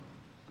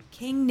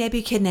King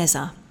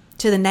Nebuchadnezzar,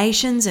 to the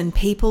nations and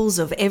peoples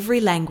of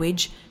every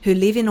language who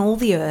live in all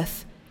the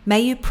earth, may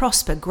you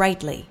prosper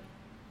greatly.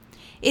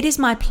 It is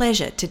my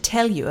pleasure to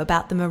tell you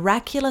about the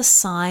miraculous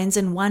signs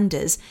and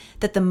wonders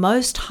that the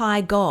Most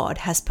High God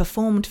has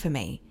performed for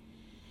me.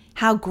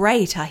 How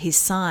great are his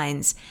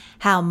signs,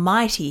 how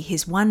mighty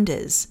his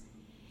wonders.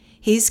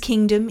 His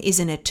kingdom is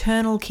an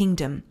eternal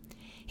kingdom.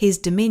 His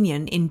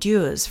dominion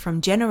endures from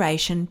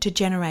generation to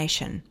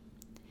generation.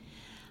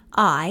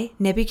 I,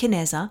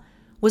 Nebuchadnezzar,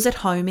 was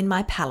at home in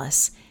my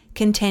palace,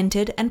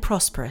 contented and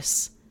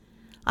prosperous.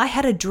 I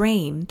had a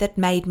dream that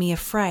made me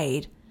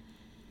afraid.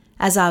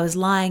 As I was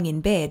lying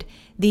in bed,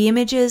 the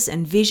images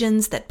and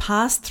visions that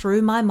passed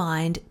through my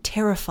mind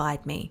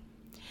terrified me.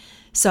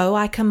 So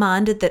I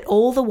commanded that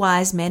all the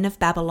wise men of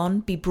Babylon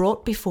be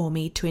brought before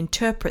me to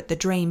interpret the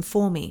dream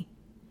for me.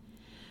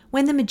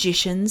 When the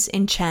magicians,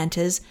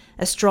 enchanters,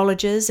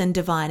 astrologers, and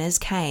diviners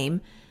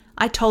came,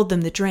 I told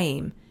them the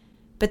dream,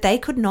 but they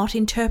could not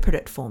interpret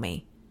it for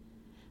me.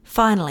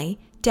 Finally,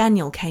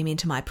 Daniel came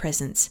into my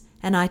presence,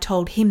 and I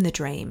told him the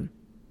dream.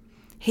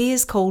 He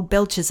is called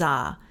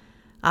Belshazzar,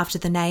 after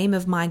the name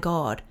of my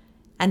God,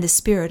 and the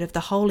spirit of the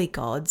holy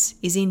gods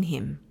is in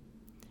him.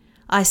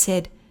 I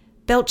said,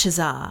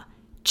 Belshazzar,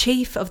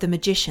 chief of the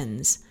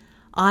magicians,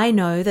 I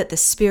know that the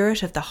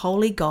spirit of the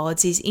holy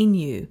gods is in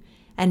you,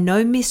 and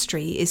no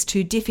mystery is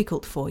too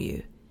difficult for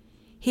you.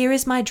 Here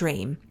is my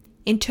dream.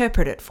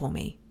 Interpret it for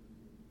me.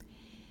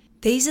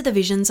 These are the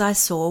visions I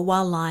saw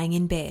while lying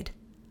in bed.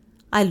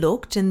 I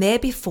looked, and there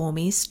before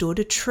me stood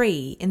a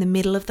tree in the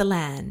middle of the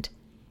land.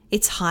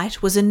 Its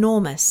height was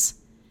enormous.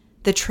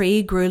 The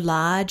tree grew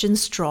large and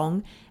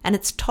strong, and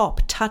its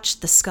top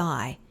touched the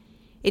sky.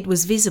 It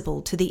was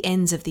visible to the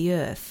ends of the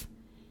earth.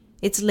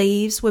 Its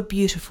leaves were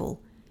beautiful,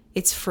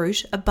 its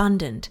fruit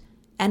abundant,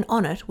 and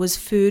on it was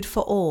food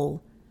for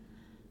all.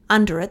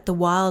 Under it the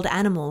wild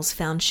animals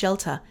found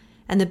shelter,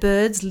 and the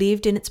birds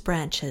lived in its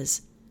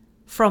branches.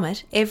 From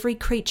it every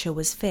creature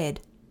was fed.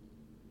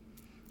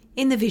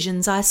 In the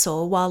visions I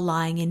saw while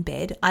lying in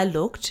bed, I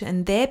looked,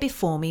 and there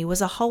before me was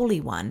a holy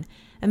one,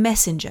 a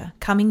messenger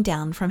coming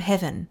down from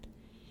heaven.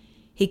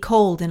 He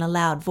called in a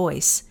loud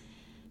voice,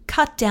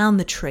 "Cut down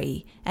the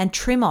tree and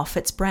trim off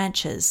its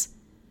branches.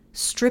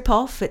 Strip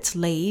off its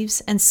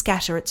leaves and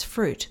scatter its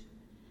fruit.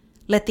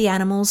 Let the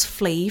animals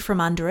flee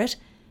from under it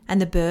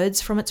and the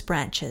birds from its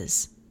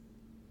branches.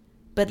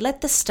 But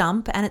let the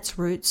stump and its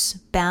roots,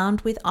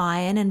 bound with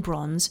iron and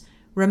bronze,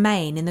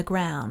 remain in the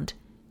ground,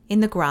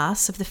 in the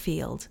grass of the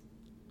field.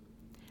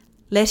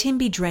 Let him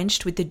be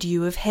drenched with the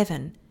dew of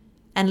heaven,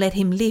 and let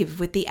him live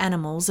with the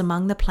animals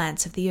among the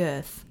plants of the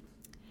earth.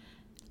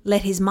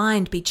 Let his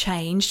mind be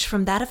changed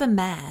from that of a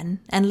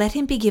man, and let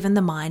him be given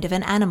the mind of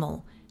an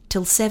animal,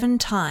 till 7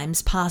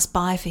 times pass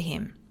by for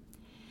him.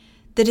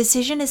 The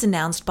decision is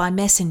announced by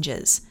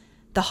messengers.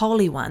 The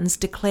holy ones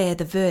declare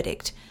the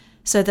verdict,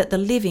 so that the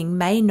living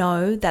may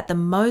know that the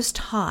Most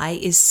High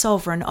is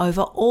sovereign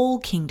over all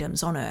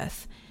kingdoms on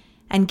earth,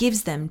 and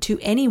gives them to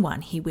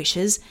anyone he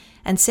wishes,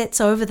 and sets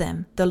over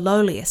them the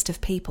lowliest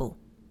of people.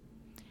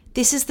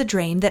 This is the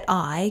dream that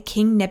I,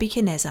 King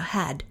Nebuchadnezzar,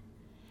 had.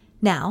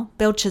 Now,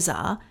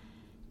 Belshazzar,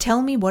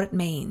 tell me what it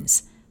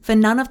means, for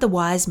none of the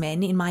wise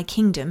men in my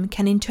kingdom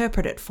can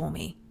interpret it for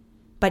me.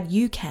 But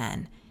you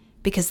can,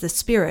 because the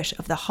spirit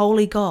of the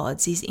holy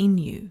gods is in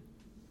you."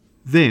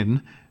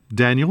 Then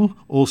Daniel,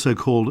 also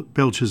called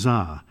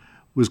Belshazzar,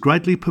 was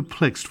greatly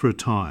perplexed for a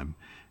time,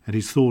 and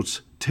his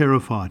thoughts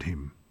terrified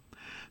him.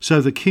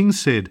 So the king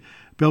said,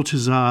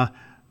 "Belshazzar,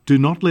 do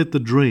not let the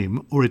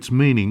dream or its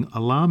meaning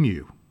alarm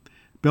you."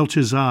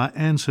 Belshazzar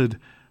answered,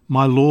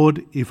 "My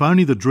lord, if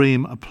only the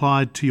dream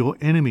applied to your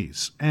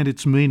enemies and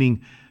its meaning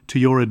to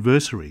your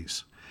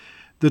adversaries.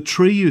 The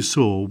tree you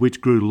saw,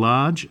 which grew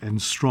large and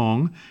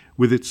strong,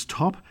 with its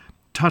top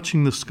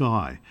touching the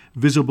sky,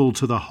 visible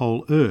to the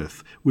whole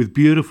earth, with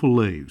beautiful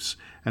leaves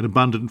and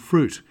abundant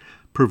fruit,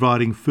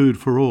 providing food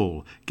for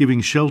all,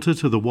 giving shelter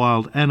to the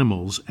wild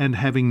animals, and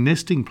having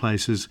nesting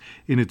places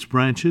in its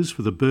branches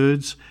for the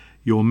birds,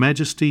 your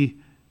majesty,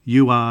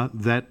 you are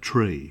that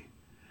tree.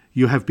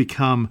 You have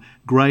become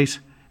great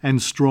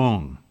and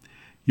strong.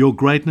 Your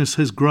greatness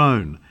has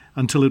grown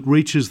until it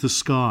reaches the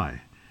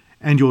sky,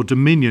 and your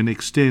dominion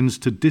extends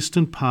to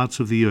distant parts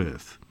of the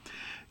earth.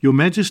 Your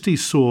majesty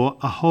saw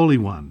a holy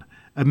one,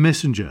 a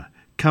messenger,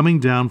 coming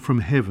down from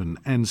heaven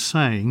and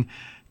saying,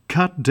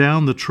 'Cut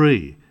down the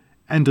tree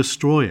and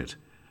destroy it,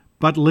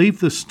 but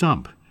leave the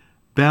stump,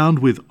 bound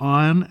with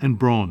iron and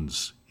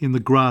bronze, in the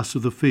grass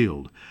of the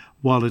field,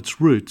 while its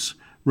roots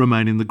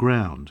remain in the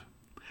ground.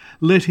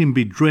 Let him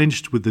be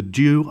drenched with the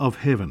dew of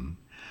heaven.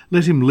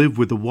 Let him live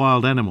with the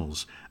wild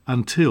animals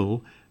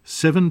until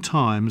 7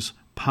 times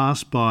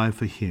pass by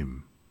for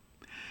him.'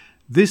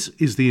 This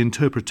is the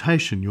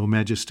interpretation, your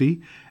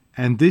majesty,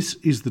 and this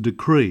is the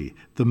decree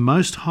the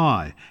Most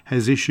High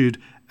has issued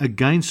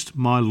against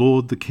my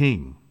lord the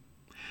king.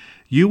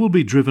 You will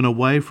be driven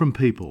away from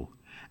people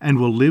and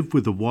will live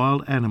with the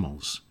wild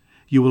animals.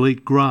 You will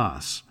eat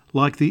grass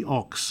like the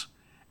ox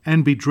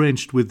and be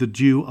drenched with the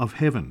dew of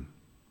heaven.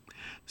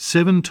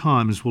 7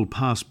 times will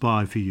pass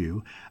by for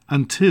you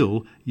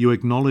until you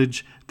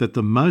acknowledge that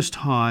the Most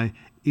High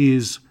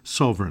is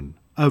sovereign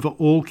over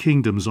all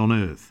kingdoms on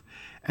earth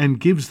and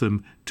gives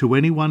them to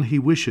anyone he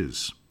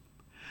wishes.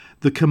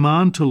 The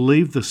command to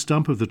leave the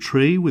stump of the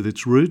tree with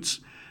its roots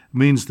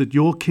means that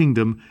your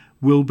kingdom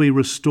will be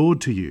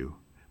restored to you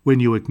when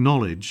you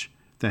acknowledge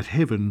that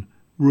heaven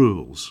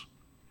rules.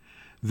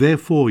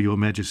 Therefore, Your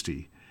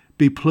Majesty,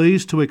 be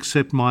pleased to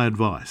accept my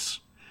advice.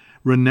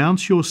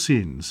 Renounce your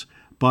sins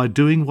by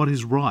doing what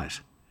is right,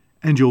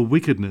 and your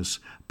wickedness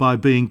by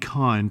being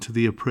kind to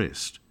the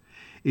oppressed.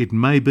 It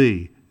may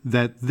be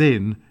that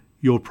then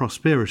your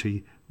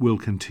prosperity will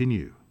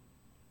continue.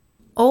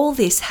 All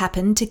this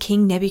happened to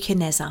King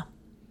Nebuchadnezzar.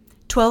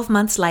 12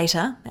 months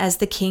later, as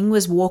the king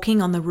was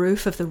walking on the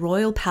roof of the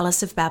royal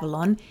palace of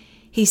Babylon,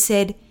 he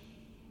said,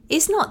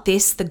 "Is not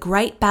this the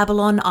great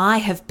Babylon I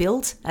have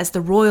built as the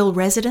royal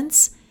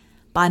residence,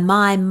 by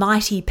my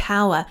mighty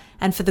power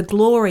and for the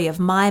glory of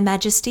my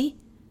majesty?"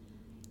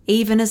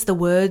 Even as the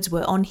words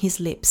were on his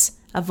lips,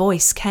 a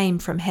voice came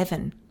from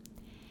heaven.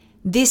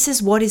 "This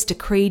is what is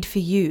decreed for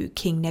you,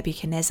 King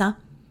Nebuchadnezzar.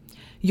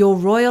 Your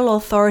royal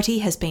authority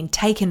has been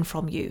taken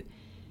from you.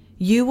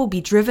 You will be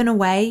driven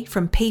away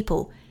from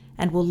people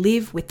and will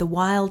live with the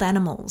wild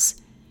animals.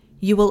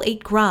 You will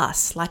eat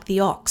grass like the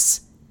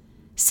ox.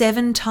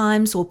 7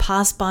 times will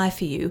pass by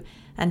for you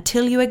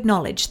until you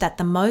acknowledge that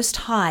the Most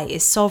High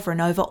is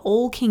sovereign over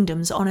all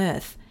kingdoms on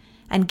earth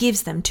and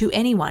gives them to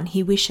anyone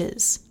he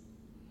wishes."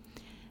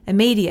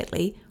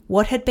 Immediately,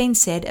 what had been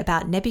said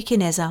about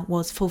Nebuchadnezzar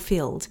was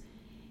fulfilled.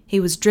 He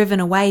was driven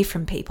away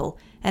from people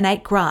and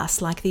ate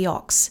grass like the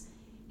ox.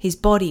 His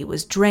body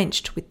was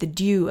drenched with the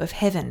dew of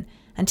heaven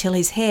until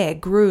his hair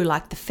grew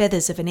like the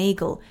feathers of an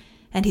eagle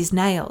and his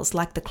nails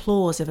like the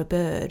claws of a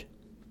bird.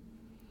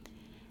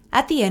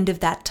 At the end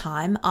of that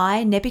time,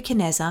 I,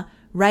 Nebuchadnezzar,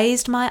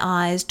 raised my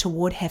eyes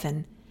toward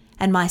heaven,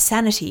 and my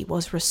sanity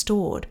was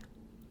restored.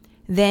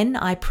 Then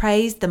I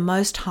praised the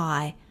Most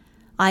High.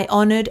 I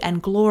honoured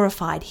and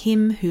glorified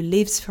him who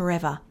lives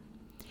forever.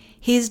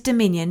 His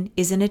dominion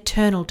is an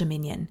eternal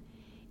dominion.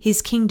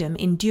 His kingdom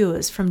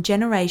endures from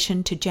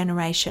generation to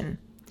generation.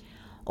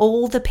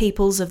 All the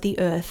peoples of the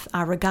earth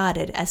are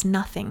regarded as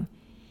nothing.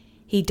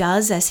 He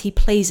does as he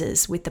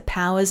pleases with the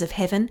powers of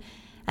heaven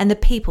and the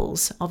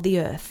peoples of the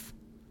earth.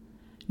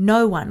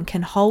 No one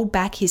can hold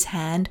back his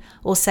hand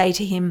or say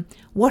to him,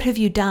 "What have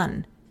you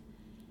done?"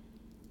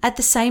 At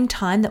the same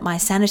time that my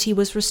sanity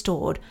was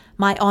restored,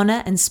 my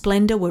honour and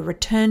splendour were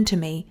returned to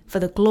me for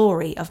the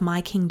glory of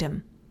my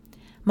kingdom.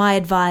 My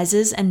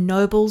advisers and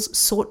nobles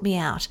sought me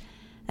out,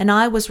 and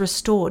I was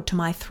restored to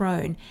my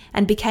throne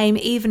and became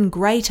even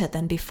greater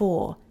than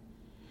before.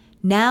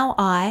 Now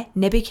I,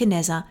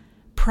 Nebuchadnezzar,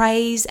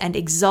 praise and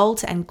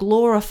exalt and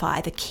glorify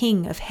the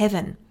King of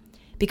heaven,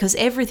 because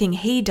everything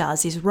he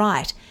does is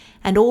right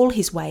and all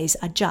his ways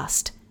are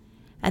just,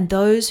 and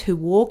those who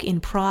walk in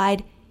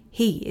pride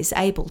he is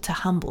able to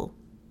humble.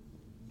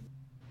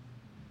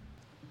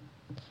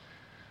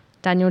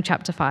 Daniel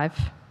chapter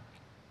 5.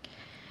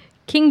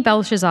 King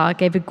Belshazzar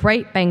gave a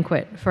great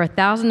banquet for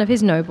 1,000 of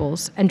his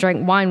nobles and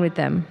drank wine with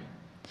them.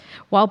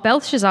 While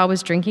Belshazzar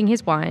was drinking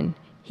his wine,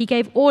 he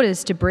gave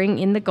orders to bring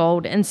in the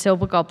gold and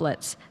silver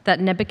goblets that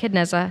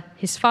Nebuchadnezzar,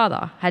 his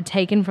father, had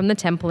taken from the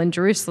temple in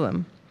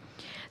Jerusalem,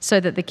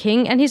 so that the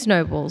king and his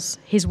nobles,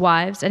 his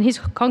wives and his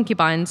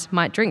concubines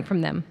might drink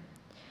from them.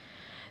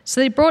 So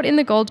they brought in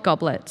the gold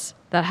goblets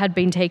that had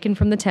been taken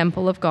from the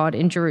temple of God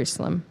in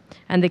Jerusalem,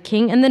 and the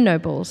king and the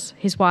nobles,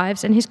 his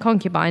wives and his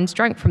concubines,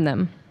 drank from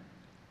them.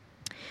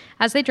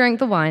 As they drank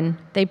the wine,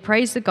 they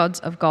praised the gods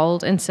of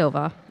gold and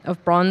silver,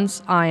 of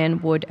bronze,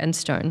 iron, wood, and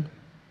stone.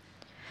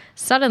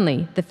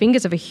 Suddenly, the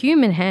fingers of a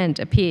human hand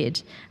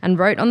appeared and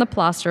wrote on the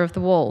plaster of the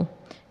wall,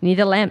 near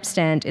the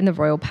lampstand in the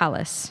royal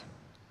palace.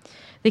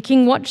 The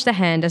king watched the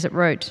hand as it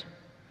wrote.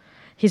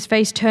 His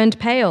face turned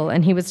pale,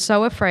 and he was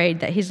so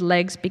afraid that his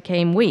legs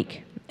became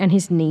weak and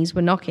his knees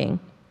were knocking.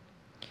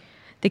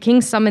 The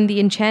king summoned the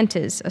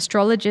enchanters,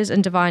 astrologers,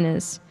 and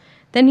diviners.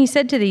 Then he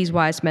said to these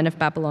wise men of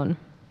Babylon,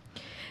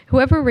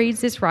 "Whoever reads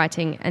this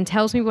writing and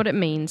tells me what it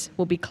means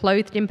will be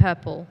clothed in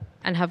purple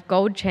and have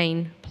gold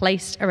chain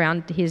placed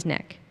around his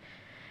neck,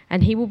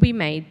 and he will be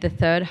made the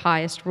 3rd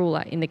highest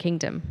ruler in the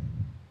kingdom."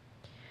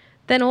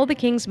 Then all the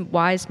king's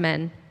wise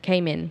men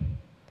came in,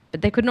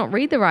 but they could not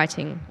read the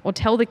writing or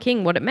tell the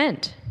king what it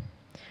meant.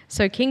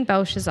 So King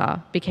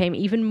Belshazzar became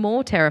even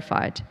more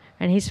terrified,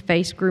 and his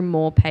face grew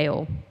more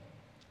pale.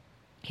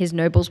 His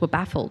nobles were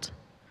baffled.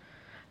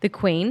 The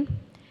queen,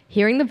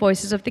 hearing the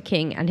voices of the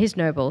king and his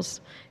nobles,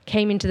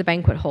 came into the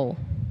banquet hall.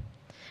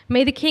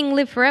 "May the king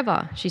live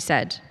forever," she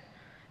said.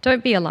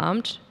 "Don't be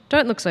alarmed.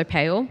 Don't look so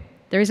pale.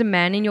 There is a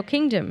man in your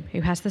kingdom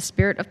who has the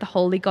spirit of the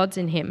holy gods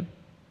in him.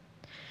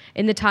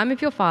 In the time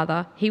of your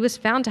father, he was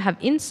found to have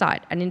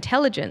insight and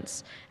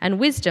intelligence and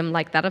wisdom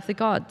like that of the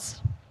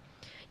gods.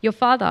 Your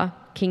father,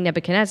 King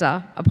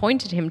Nebuchadnezzar,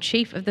 appointed him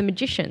chief of the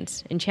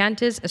magicians,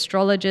 enchanters,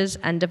 astrologers,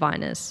 and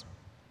diviners.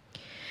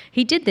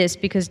 He did this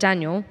because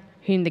Daniel,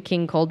 whom the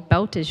king called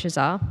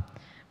Belteshazzar,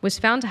 was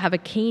found to have a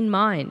keen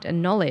mind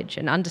and knowledge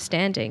and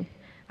understanding,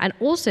 and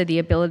also the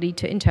ability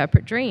to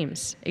interpret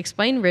dreams,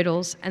 explain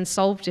riddles, and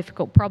solve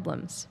difficult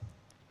problems.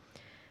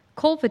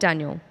 Call for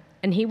Daniel,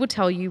 and he will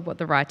tell you what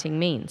the writing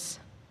means."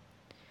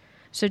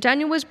 So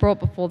Daniel was brought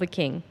before the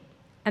king,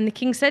 and the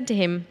king said to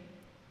him,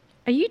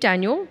 "Are you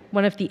Daniel,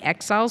 one of the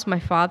exiles my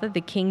father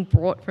the king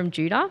brought from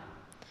Judah?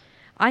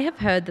 I have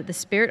heard that the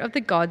spirit of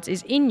the gods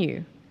is in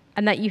you,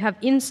 and that you have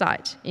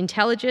insight,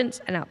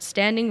 intelligence, and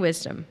outstanding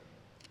wisdom.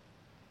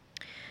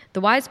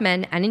 The wise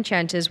men and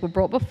enchanters were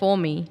brought before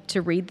me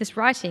to read this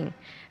writing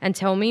and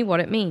tell me what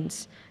it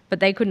means, but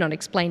they could not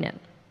explain it.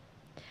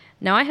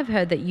 Now I have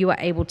heard that you are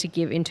able to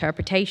give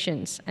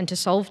interpretations and to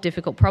solve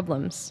difficult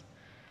problems.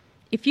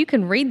 If you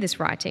can read this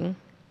writing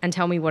and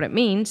tell me what it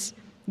means,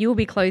 you will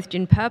be clothed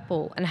in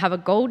purple and have a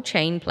gold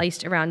chain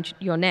placed around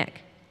your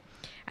neck,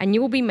 and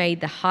you will be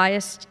made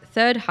the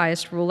third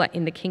highest ruler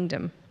in the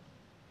kingdom."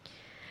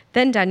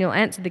 Then Daniel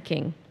answered the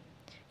king,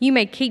 "You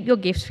may keep your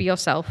gifts for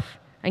yourself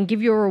and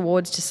give your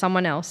rewards to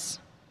someone else.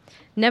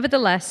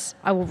 Nevertheless,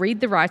 I will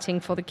read the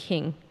writing for the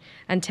king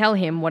and tell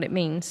him what it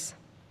means.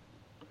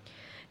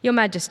 Your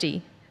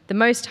Majesty, the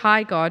Most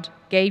High God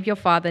gave your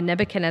father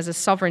Nebuchadnezzar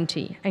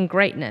sovereignty and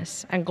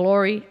greatness and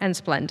glory and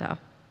splendor.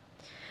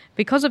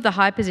 Because of the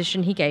high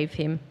position he gave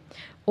him,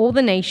 all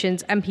the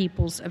nations and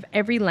peoples of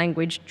every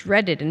language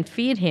dreaded and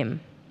feared him.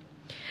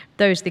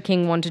 Those the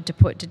king wanted to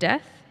put to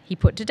death, he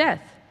put to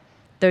death.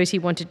 Those he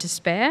wanted to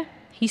spare,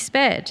 he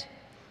spared.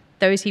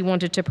 Those he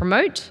wanted to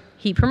promote,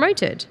 he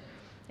promoted.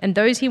 And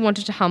those he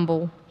wanted to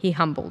humble, he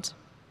humbled.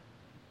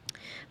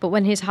 But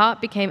when his heart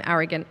became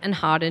arrogant and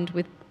hardened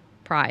with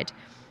pride,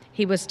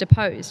 he was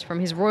deposed from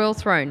his royal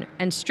throne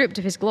and stripped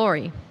of his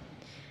glory.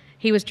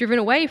 He was driven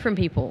away from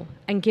people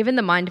and given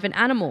the mind of an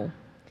animal.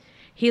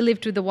 He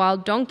lived with the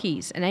wild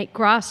donkeys and ate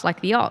grass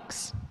like the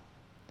ox.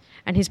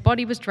 And his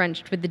body was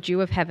drenched with the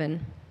dew of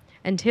heaven,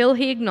 until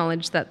he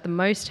acknowledged that the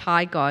Most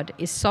High God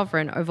is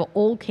sovereign over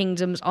all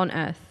kingdoms on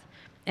earth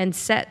and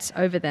sets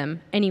over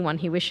them anyone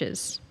he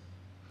wishes.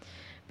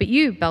 But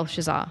you,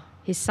 Belshazzar,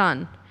 his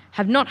son,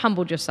 have not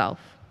humbled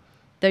yourself,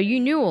 though you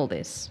knew all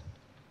this.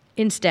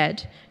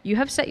 Instead, you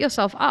have set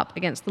yourself up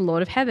against the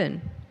Lord of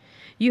heaven.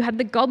 You had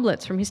the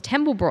goblets from his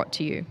temple brought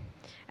to you,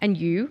 and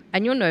you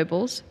and your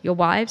nobles, your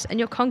wives and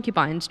your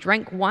concubines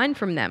drank wine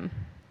from them.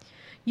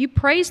 You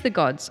praised the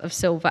gods of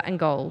silver and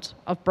gold,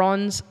 of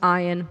bronze,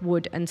 iron,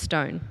 wood, and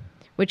stone,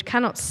 which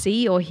cannot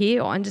see or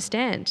hear or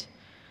understand.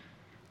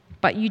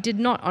 But you did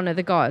not honor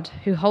the God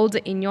who holds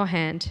it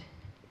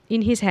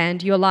in his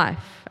hand your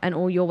life and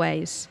all your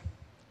ways.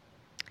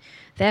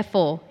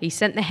 Therefore, he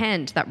sent the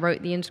hand that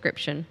wrote the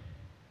inscription.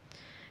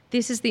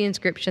 This is the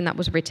inscription that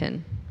was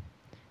written: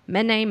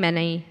 Mene,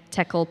 Mene,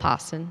 Tekel,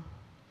 Parsin.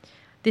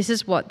 This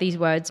is what these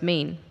words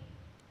mean.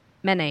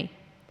 Mene,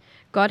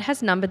 God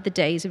has numbered the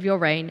days of your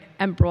reign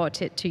and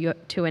brought it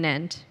to an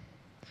end.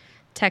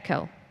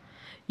 Tekel,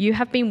 you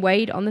have been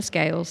weighed on the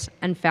scales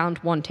and found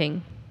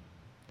wanting.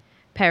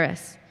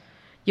 Peres,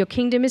 your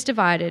kingdom is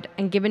divided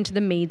and given to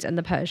the Medes and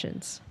the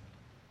Persians.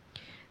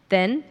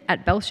 Then,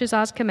 at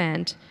Belshazzar's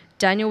command,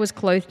 Daniel was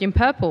clothed in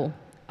purple,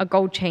 a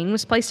gold chain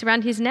was placed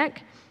around his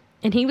neck,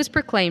 and he was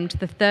proclaimed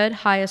the third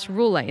highest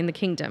ruler in the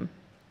kingdom.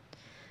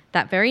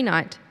 That very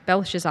night,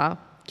 Belshazzar,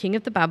 king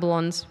of the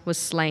Babylons, was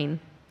slain,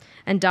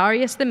 and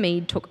Darius the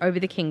Mede took over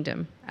the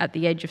kingdom at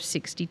the age of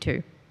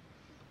 62.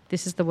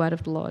 This is the word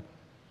of the Lord.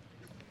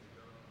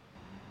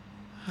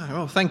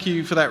 Well, thank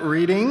you for that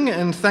reading,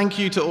 and thank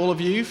you to all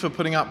of you for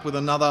putting up with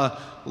another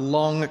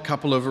long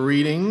couple of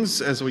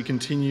readings as we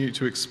continue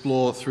to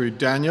explore through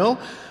Daniel.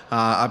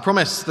 I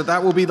promise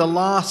that will be the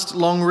last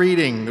long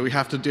reading that we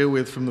have to deal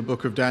with from the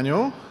book of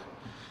Daniel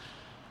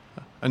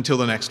until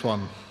the next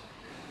one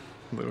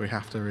that we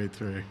have to read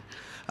through.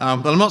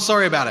 But I'm not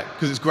sorry about it,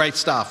 because it's great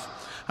stuff.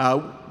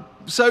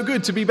 So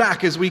good to be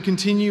back as we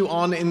continue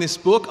on in this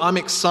book. I'm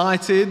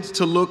excited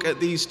to look at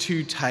these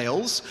two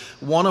tales,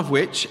 one of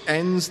which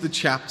ends the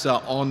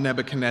chapter on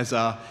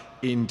Nebuchadnezzar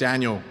in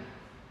Daniel.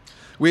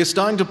 We're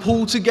starting to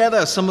pull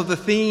together some of the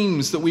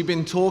themes that we've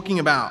been talking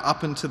about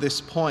up until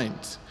this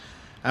point.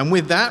 And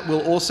with that,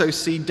 we'll also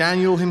see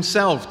Daniel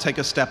himself take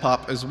a step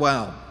up as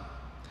well.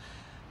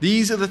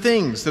 These are the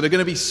things that are going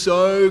to be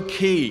so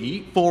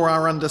key for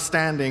our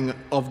understanding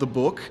of the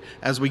book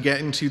as we get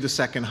into the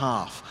second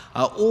half.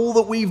 All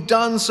that we've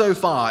done so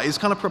far is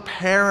kind of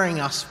preparing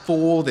us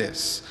for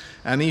this.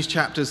 And these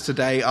chapters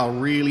today are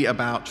really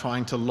about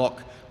trying to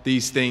lock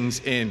these things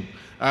in.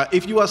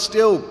 If you are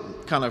still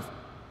kind of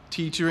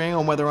teetering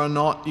on whether or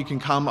not you can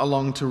come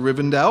along to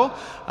Rivendell,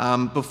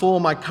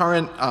 before my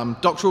current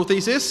doctoral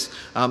thesis,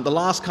 the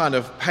last kind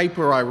of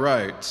paper I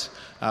wrote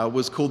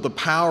was called The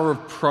Power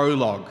of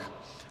Prologue.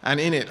 And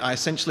in it, I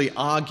essentially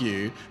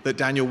argue that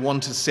Daniel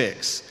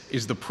 1-6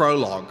 is the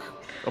prologue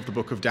of the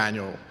book of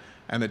Daniel,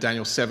 and that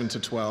Daniel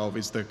 7-12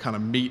 is the kind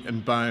of meat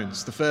and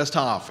bones. The first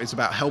half is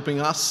about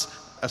helping us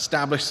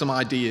establish some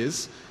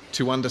ideas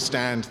to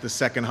understand the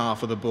second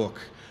half of the book.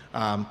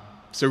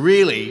 So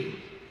really,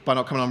 by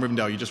not coming on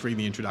Rivendell, you're just reading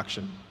the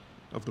introduction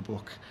of the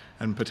book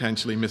and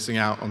potentially missing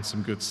out on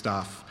some good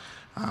stuff.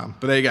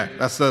 But there you go.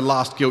 That's the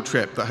last guilt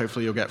trip that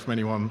hopefully you'll get from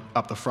anyone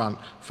up the front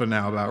for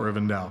now about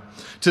Rivendell.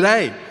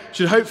 Today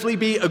should hopefully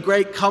be a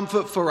great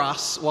comfort for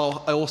us,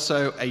 while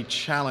also a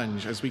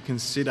challenge as we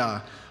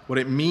consider what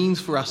it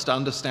means for us to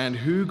understand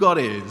who God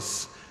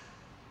is,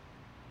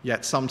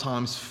 yet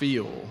sometimes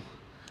feel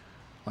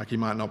like he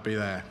might not be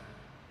there.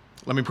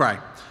 Let me pray.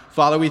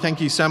 Father, we thank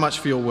you so much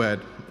for your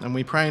word, and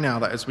we pray now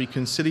that as we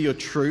consider your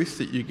truth,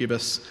 that you give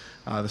us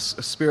a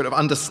spirit of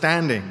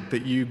understanding,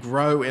 that you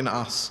grow in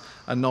us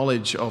a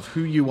knowledge of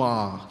who you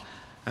are,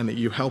 and that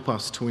you help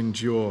us to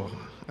endure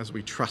as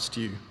we trust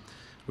you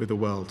with the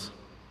world.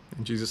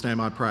 In Jesus' name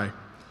I pray.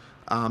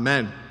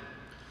 Amen.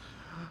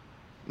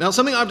 Now,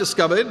 something I've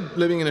discovered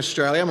living in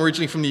Australia, I'm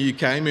originally from the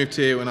UK, moved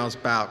here when I was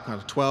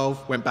about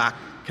 12, went back,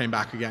 came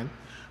back again,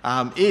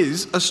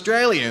 is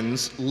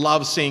Australians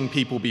love seeing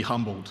people be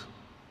humbled.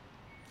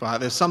 Right?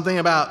 There's something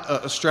about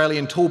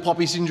Australian tall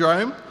poppy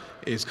syndrome.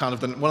 Is kind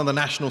of one of the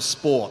national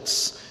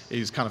sports,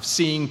 is kind of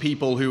seeing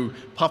people who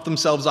puff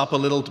themselves up a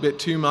little bit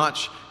too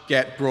much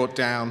get brought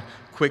down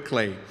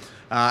quickly.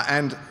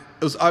 And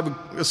I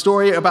have a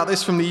story about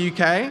this from the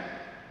UK.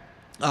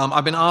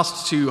 I've been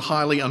asked to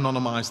highly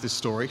anonymise this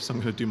story, so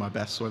I'm going to do my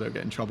best so I don't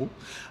get in trouble.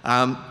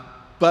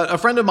 But a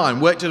friend of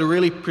mine worked at a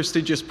really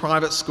prestigious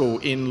private school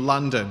in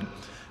London.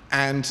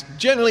 And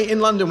generally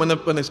in London,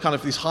 when there's kind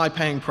of these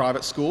high-paying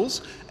private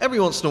schools, every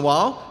once in a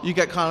while you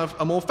get kind of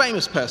a more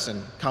famous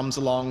person comes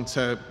along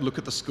to look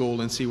at the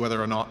school and see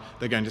whether or not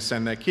they're going to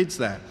send their kids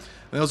there. And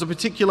there was a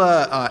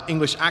particular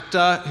English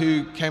actor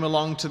who came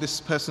along to this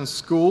person's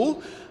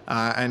school,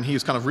 and he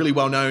was kind of really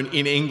well known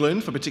in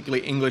England for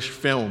particularly English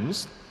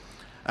films.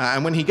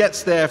 And when he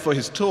gets there for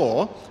his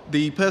tour,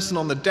 the person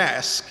on the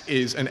desk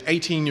is an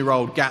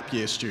 18-year-old gap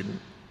year student.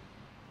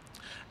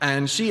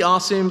 And she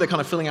asks him, they're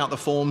kind of filling out the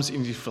forms you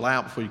need to fill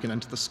out before you can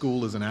enter the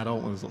school as an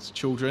adult, when there's lots of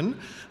children.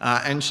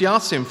 And she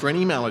asks him for an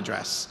email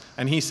address.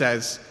 And he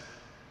says,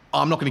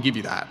 I'm not going to give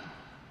you that.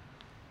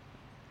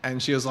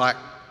 And she was like,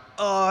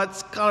 oh,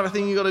 it's kind of a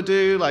thing you got to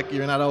do. Like,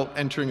 you're an adult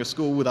entering a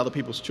school with other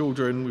people's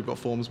children. We've got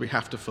forms we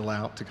have to fill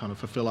out to kind of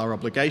fulfill our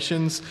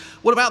obligations.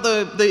 What about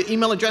the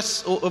email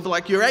address of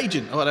like your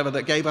agent or whatever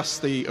that gave us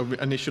the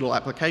initial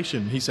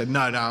application? He said, no,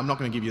 I'm not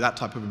going to give you that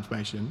type of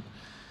information.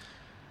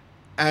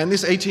 And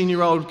this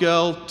 18-year-old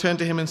girl turned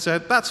to him and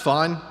said, that's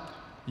fine,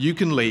 you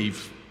can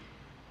leave.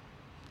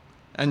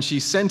 And she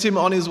sent him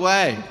on his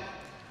way.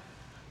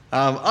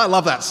 I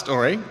love that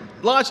story,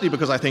 largely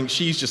because I think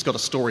she's just got a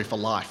story for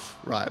life,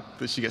 right,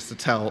 that she gets to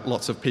tell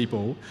lots of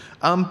people,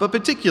 but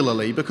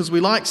particularly because we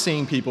like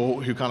seeing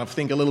people who kind of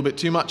think a little bit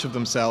too much of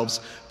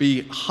themselves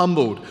be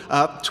humbled.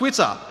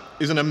 Twitter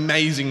is an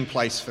amazing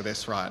place for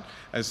this, right?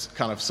 As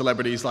kind of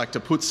celebrities like to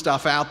put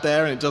stuff out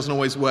there and it doesn't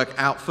always work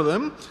out for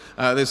them.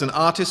 There's an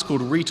artist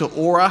called Rita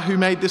Ora who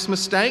made this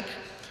mistake.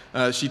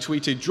 She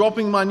tweeted,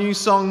 dropping my new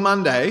song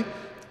Monday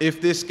if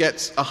this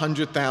gets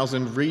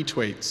 100,000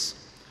 retweets.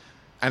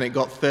 And it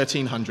got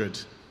 1,300.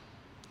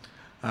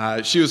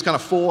 She was kind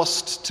of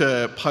forced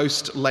to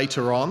post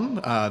later on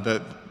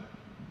that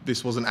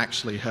this wasn't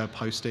actually her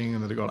posting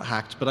and that it got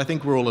hacked, but I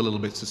think we're all a little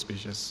bit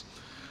suspicious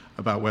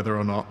about whether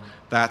or not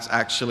that's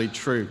actually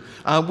true.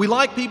 We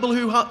like people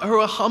who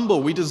are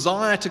humble. We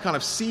desire to kind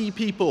of see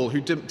people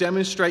who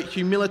demonstrate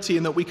humility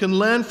and that we can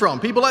learn from.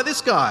 People like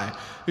this guy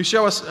who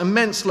show us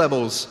immense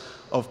levels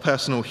of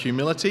personal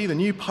humility. The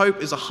new Pope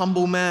is a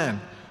humble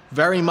man,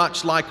 very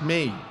much like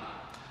me,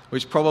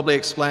 which probably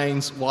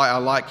explains why I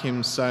like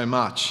him so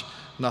much.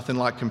 Nothing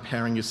like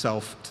comparing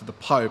yourself to the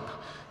Pope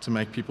to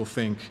make people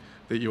think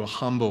that you are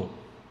humble.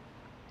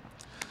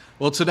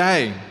 Well,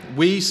 today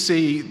we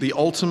see the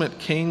ultimate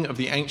king of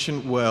the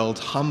ancient world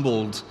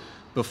humbled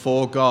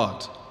before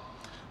God.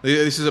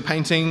 This is a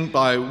painting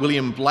by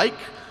William Blake,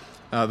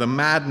 The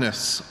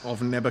Madness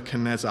of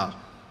Nebuchadnezzar.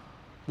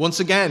 Once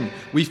again,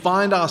 we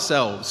find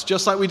ourselves,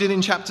 just like we did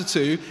in chapter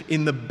 2,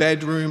 in the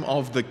bedroom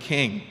of the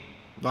king.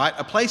 Right?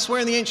 A place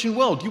where in the ancient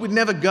world you would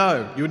never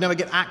go, you would never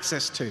get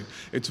access to.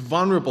 It's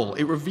vulnerable.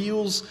 It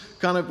reveals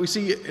we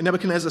see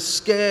Nebuchadnezzar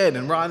scared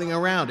and writhing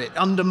around. It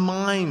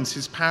undermines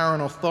his power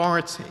and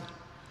authority.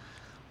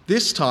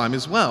 This time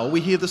as well, we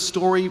hear the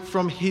story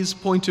from his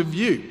point of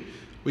view.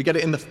 We get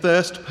it in the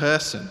first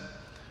person,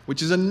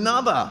 which is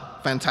another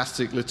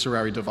fantastic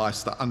literary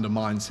device that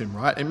undermines him,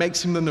 right? It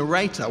makes him the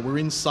narrator. We're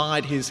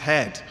inside his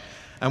head.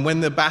 And when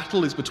the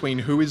battle is between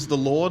who is the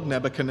Lord,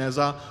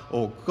 Nebuchadnezzar,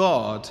 or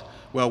God,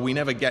 well, we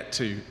never get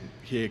to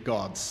hear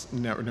God's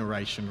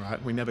narration, right?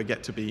 We never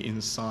get to be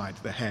inside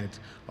the head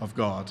of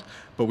God.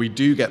 But we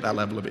do get that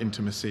level of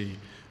intimacy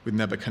with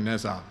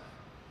Nebuchadnezzar.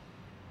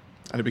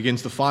 And it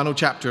begins the final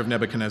chapter of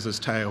Nebuchadnezzar's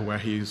tale, where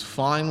he is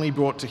finally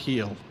brought to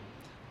heel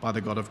by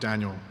the God of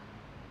Daniel.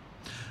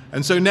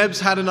 And so Neb's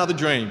had another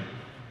dream,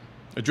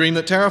 a dream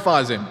that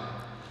terrifies him.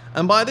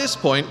 And by this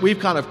point, we've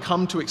kind of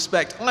come to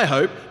expect, I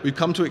hope, we've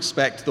come to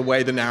expect the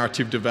way the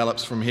narrative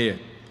develops from here.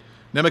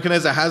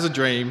 Nebuchadnezzar has a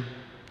dream.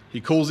 He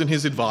calls in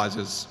his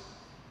advisors.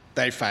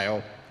 They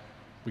fail.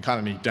 We kind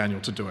of need Daniel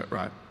to do it,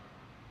 right?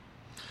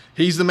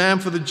 He's the man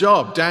for the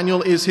job.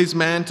 Daniel is his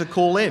man to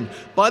call in.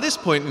 By this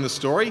point in the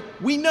story,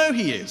 we know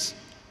he is.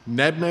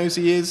 Neb knows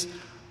he is,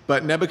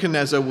 but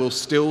Nebuchadnezzar will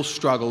still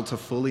struggle to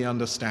fully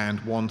understand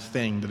one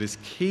thing that is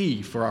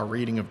key for our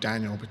reading of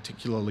Daniel,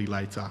 particularly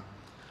later.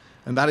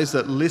 And that is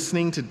that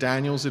listening to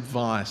Daniel's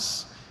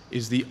advice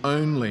is the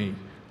only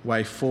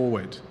way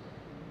forward.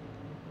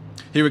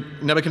 Here,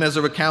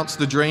 Nebuchadnezzar recounts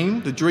the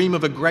dream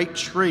of a great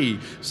tree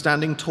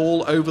standing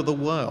tall over the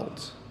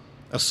world,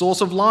 a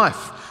source of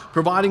life,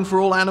 providing for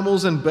all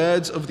animals and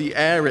birds of the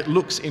air. It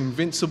looks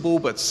invincible,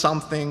 but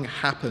something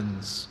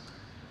happens.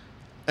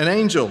 An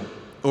angel,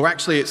 or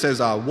actually it says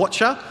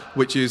watcher,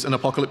 which is an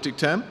apocalyptic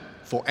term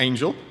for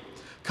angel,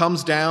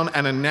 comes down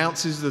and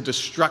announces the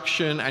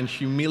destruction and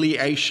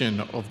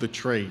humiliation of the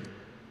tree.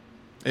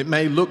 It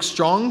may look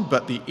strong,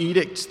 but the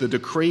edict, the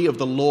decree of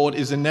the Lord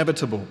is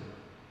inevitable.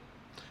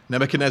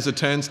 Nebuchadnezzar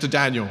turns to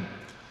Daniel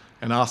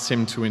and asks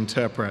him to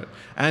interpret.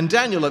 And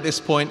Daniel at this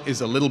point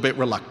is a little bit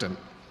reluctant.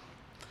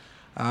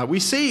 We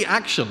see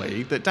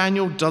actually that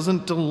Daniel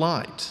doesn't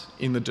delight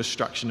in the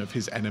destruction of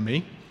his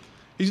enemy.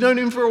 He's known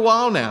him for a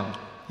while now,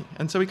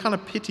 and so he kind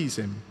of pities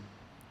him.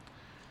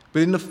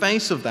 But in the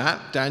face of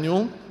that,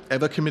 Daniel,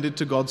 ever committed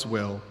to God's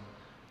will,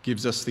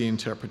 gives us the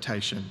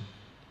interpretation.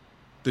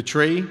 The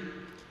tree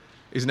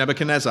is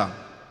Nebuchadnezzar,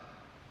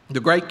 the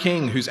great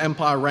king whose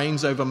empire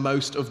reigns over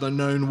most of the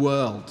known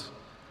world.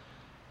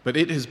 But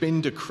it has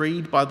been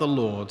decreed by the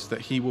Lord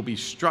that he will be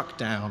struck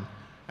down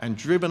and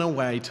driven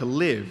away to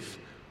live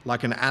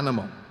like an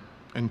animal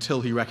until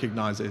he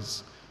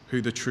recognizes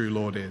who the true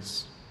Lord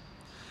is.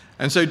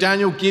 And so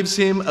Daniel gives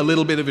him a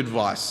little bit of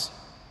advice.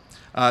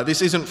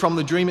 This isn't from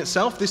the dream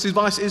itself. This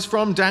advice is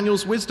from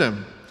Daniel's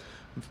wisdom.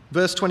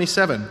 Verse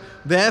 27,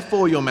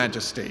 "Therefore, your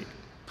majesty,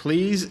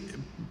 please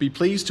be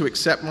pleased to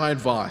accept my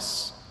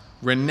advice.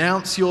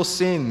 Renounce your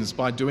sins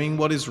by doing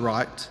what is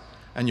right,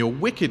 and your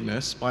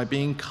wickedness by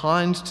being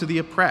kind to the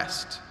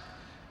oppressed.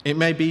 It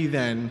may be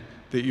then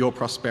that your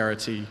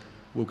prosperity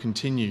will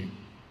continue."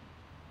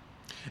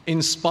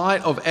 In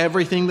spite of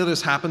everything that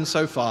has happened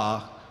so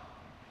far,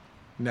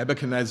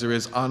 Nebuchadnezzar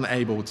is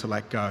unable to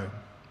let go,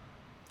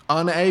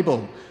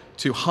 unable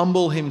to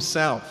humble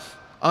himself,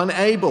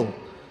 unable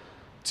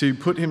to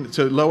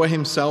lower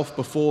himself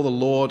before the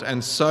Lord.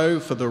 And so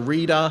for the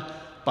reader,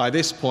 by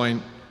this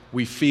point,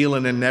 we feel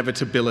an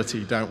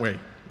inevitability, don't we,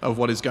 of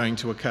what is going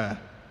to occur.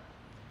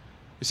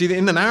 You see,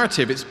 in the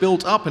narrative, it's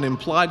built up an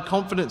implied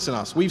confidence in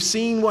us. We've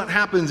seen what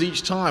happens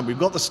each time. We've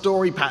got the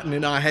story pattern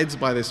in our heads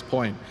by this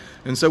point.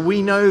 And so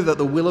we know that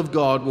the will of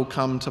God will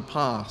come to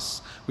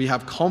pass. We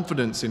have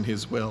confidence in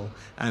his will,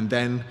 and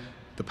then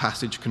the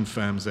passage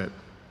confirms it.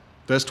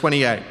 Verse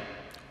 28,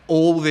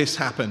 all this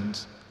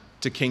happened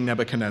to King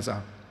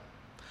Nebuchadnezzar.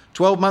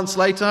 12 months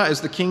later, as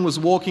the king was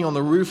walking on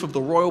the roof of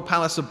the royal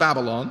palace of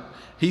Babylon,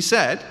 he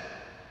said,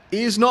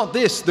 "Is not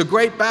this the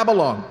great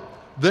Babylon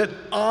that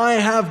I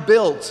have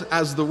built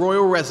as the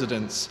royal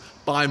residence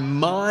by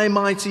my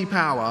mighty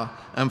power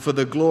and for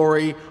the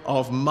glory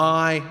of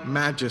my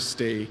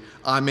majesty?"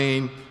 I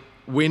mean,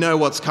 we know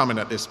what's coming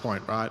at this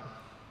point, right?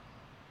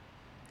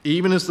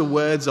 Even as the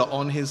words are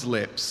on his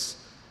lips,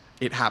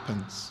 it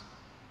happens.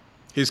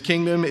 His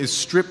kingdom is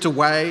stripped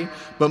away,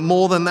 but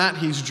more than that,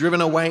 he's driven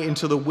away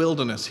into the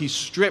wilderness. He's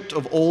stripped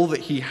of all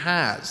that he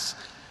has.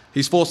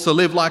 He's forced to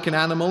live like an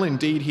animal.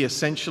 Indeed, he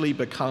essentially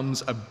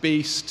becomes a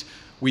beast.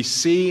 We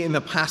see in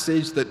the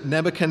passage that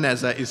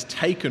Nebuchadnezzar is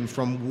taken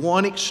from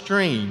one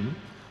extreme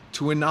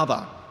to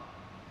another.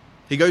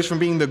 He goes from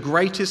being the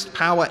greatest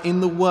power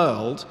in the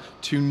world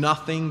to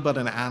nothing but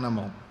an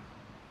animal.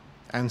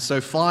 And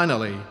so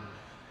finally,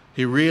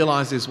 he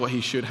realizes what he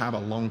should have a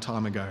long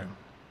time ago.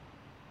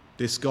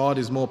 This God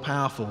is more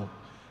powerful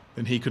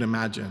than he could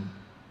imagine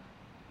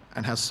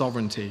and has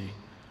sovereignty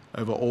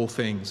over all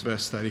things.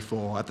 Verse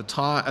 34,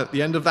 at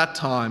the end of that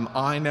time,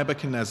 I,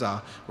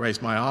 Nebuchadnezzar,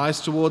 raised my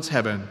eyes towards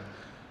heaven,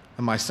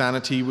 and my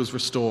sanity was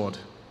restored.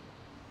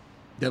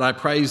 Yet I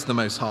praised the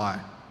Most High.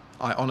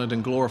 I honored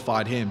and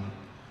glorified him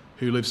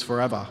who lives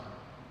forever.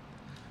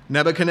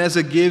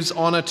 Nebuchadnezzar gives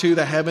honor to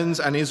the heavens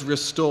and is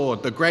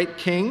restored. The great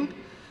king,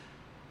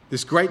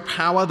 this great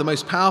power, the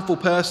most powerful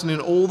person in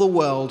all the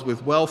world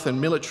with wealth and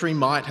military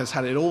might, has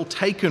had it all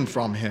taken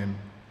from him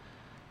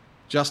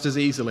just as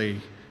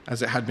easily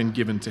as it had been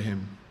given to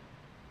him.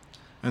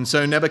 And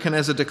so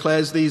Nebuchadnezzar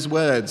declares these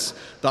words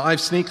that I've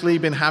sneakily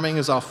been having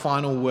as our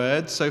final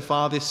words so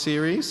far this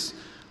series.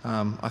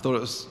 I thought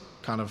it was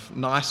kind of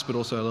nice, but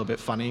also a little bit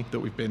funny that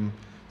we've been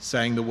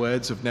saying the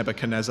words of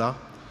Nebuchadnezzar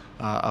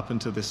up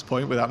until this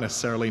point without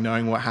necessarily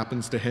knowing what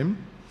happens to him.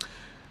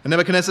 And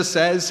Nebuchadnezzar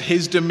says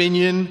his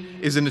dominion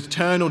is an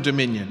eternal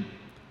dominion.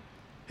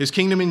 His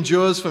kingdom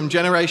endures from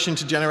generation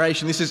to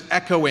generation. This is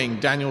echoing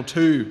Daniel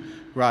 2,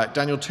 right?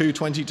 Daniel 2,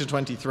 20 to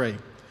 23.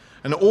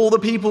 And all the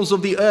peoples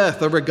of the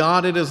earth are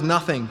regarded as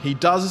nothing. He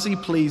does as he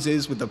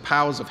pleases with the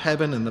powers of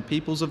heaven and the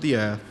peoples of the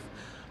earth.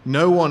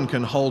 No one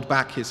can hold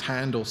back his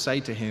hand or say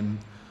to him,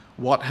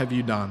 "What have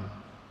you done?"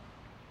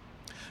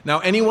 Now,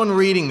 anyone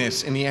reading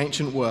this in the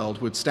ancient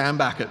world would stand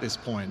back at this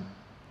point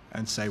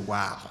and say,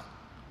 wow,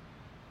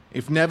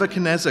 If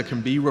Nebuchadnezzar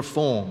can be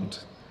reformed,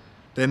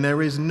 then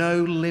there is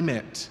no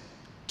limit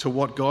to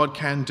what God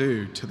can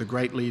do to the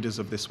great leaders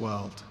of this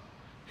world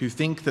who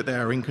think that they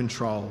are in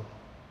control.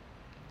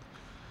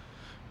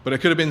 But it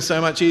could have been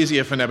so much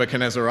easier for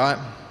Nebuchadnezzar, right?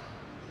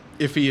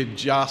 If he had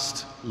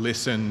just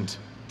listened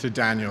to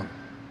Daniel.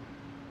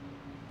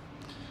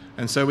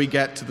 And so we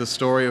get to the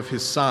story of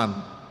his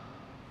son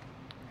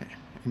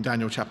in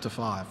Daniel chapter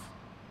 5.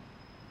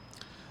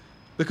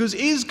 Because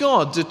is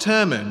God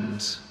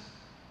determined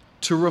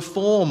to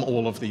reform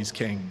all of these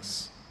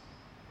kings?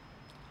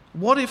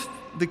 What if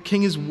the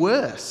king is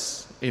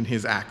worse in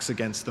his acts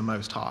against the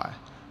Most High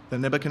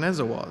than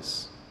Nebuchadnezzar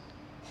was?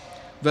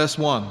 Verse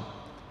 1,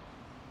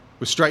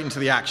 we're straight into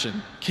the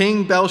action.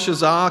 King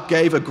Belshazzar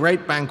gave a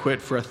great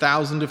banquet for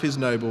 1,000 of his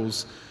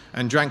nobles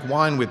and drank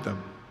wine with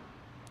them.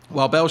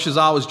 While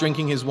Belshazzar was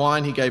drinking his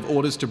wine, he gave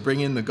orders to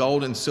bring in the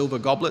gold and silver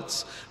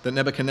goblets that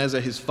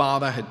Nebuchadnezzar his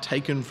father had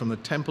taken from the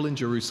temple in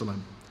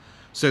Jerusalem,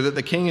 so that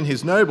the king and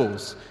his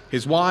nobles,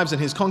 his wives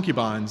and his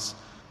concubines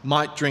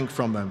might drink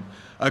from them.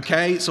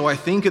 Okay, so I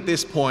think at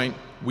this point,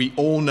 we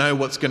all know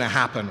what's going to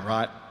happen,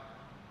 right?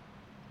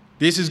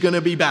 This is going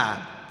to be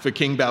bad for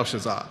King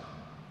Belshazzar.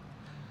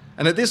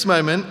 And at this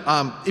moment,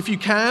 if you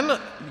can,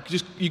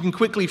 you can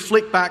quickly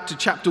flick back to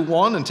chapter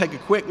 1 and take a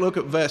quick look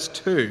at verse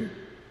 2.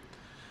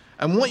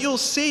 And what you'll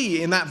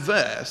see in that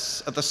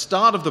verse at the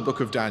start of the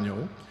book of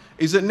Daniel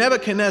is that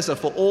Nebuchadnezzar,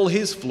 for all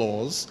his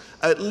flaws,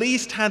 at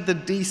least had the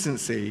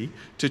decency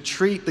to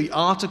treat the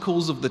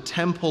articles of the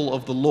temple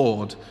of the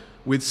Lord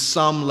with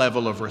some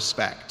level of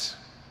respect.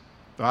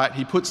 Right?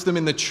 He puts them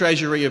in the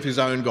treasury of his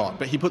own God,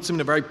 but he puts them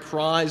in a very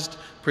prized,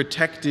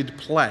 protected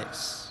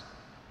place.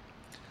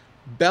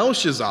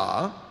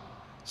 Belshazzar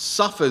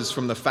suffers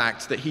from the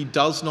fact that he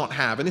does not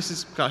have, and this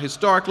is kind of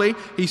historically,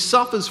 he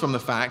suffers from the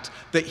fact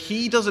that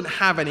he doesn't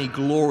have any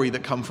glory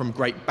that come from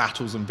great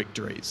battles and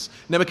victories.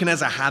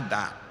 Nebuchadnezzar had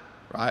that,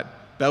 right?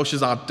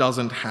 Belshazzar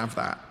doesn't have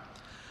that.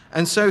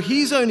 And so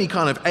he's only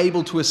kind of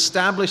able to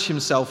establish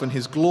himself and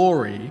his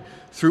glory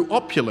through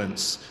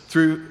opulence,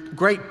 through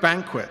great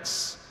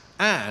banquets,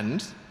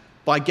 and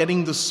by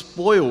getting the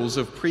spoils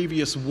of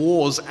previous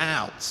wars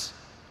out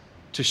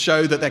to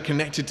show that they're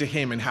connected to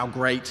him and how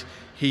great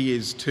he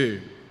is too.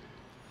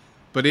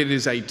 But it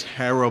is a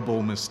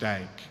terrible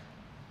mistake.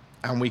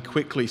 And we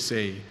quickly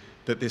see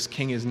that this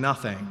king is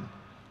nothing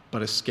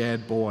but a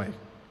scared boy.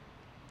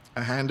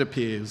 A hand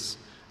appears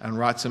and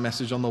writes a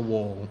message on the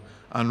wall,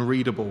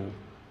 unreadable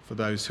for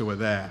those who are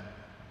there.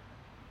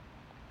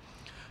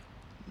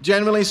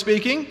 Generally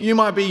speaking, you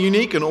might be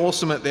unique and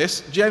awesome at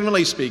this.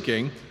 Generally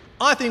speaking,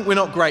 I think we're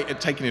not great at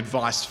taking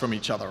advice from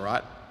each other,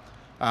 right?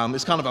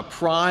 There's kind of a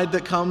pride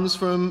that comes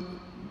from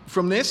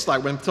this.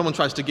 Like when someone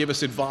tries to give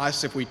us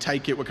advice, if we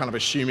take it, we're kind of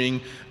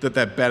assuming that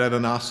they're better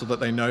than us or that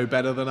they know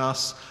better than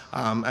us.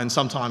 And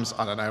sometimes,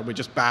 I don't know, we're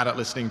just bad at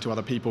listening to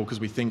other people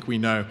because we think we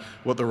know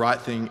what the right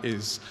thing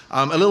is.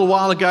 A little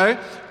while ago,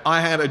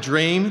 I had a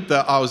dream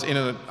that I was in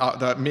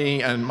that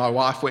me and my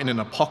wife were in an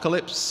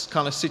apocalypse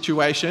kind of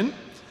situation,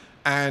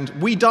 and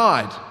we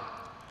died.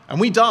 And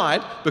we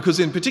died because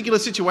in particular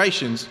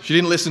situations, she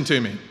didn't listen to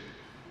me.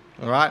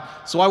 All right?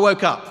 So I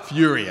woke up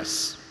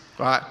furious.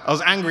 Right? I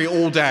was angry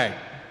all day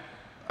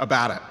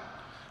about it.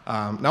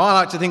 Now, I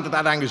like to think that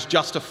that anger is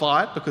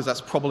justified because that's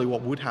probably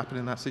what would happen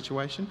in that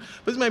situation,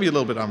 but it's maybe a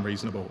little bit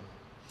unreasonable.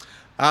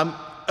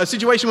 A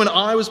situation when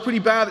I was pretty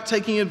bad at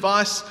taking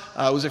advice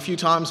was a few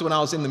times when I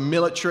was in the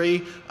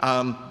military.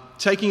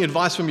 Taking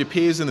advice from your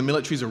peers in the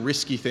military is a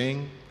risky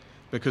thing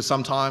because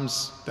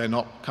sometimes they're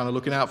not kind of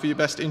looking out for your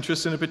best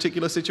interests in a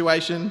particular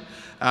situation.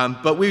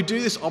 But we do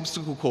this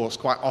obstacle course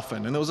quite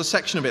often, and there was a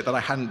section of it that I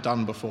hadn't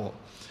done before.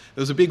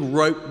 There was a big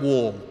rope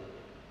wall.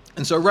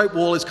 And so a rope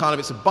wall is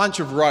it's a bunch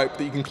of rope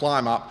that you can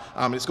climb up.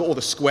 It's got all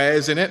the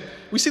squares in it.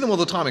 We see them all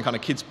the time in kind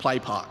of kids' play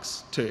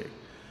parks too.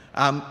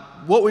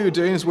 What we were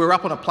doing is we were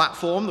up on a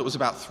platform that was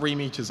about 3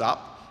 meters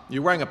up.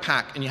 You were wearing a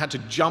pack and you had to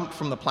jump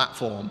from the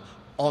platform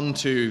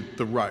onto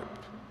the rope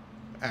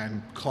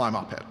and climb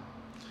up it.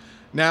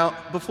 Now,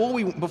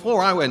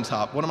 before I went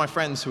up, one of my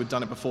friends who had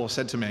done it before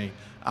said to me,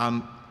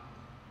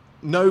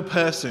 no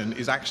person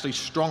is actually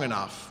strong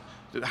enough,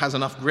 that has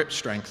enough grip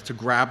strength to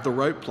grab the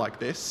rope like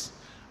this.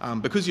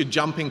 Because you're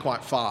jumping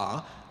quite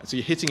far, so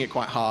you're hitting it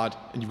quite hard,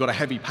 and you've got a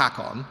heavy pack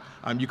on,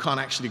 you can't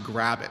actually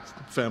grab it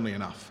firmly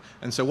enough.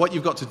 And so what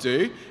you've got to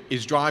do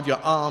is drive your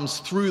arms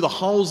through the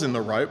holes in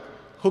the rope,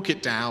 hook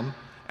it down,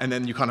 and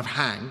then you kind of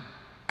hang,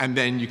 and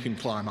then you can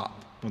climb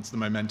up once the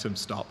momentum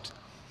stopped.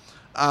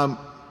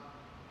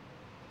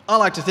 I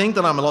like to think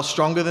that I'm a lot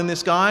stronger than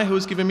this guy who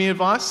was giving me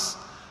advice.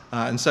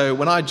 And so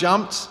when I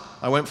jumped,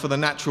 I went for the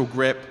natural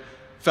grip,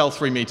 fell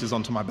 3 meters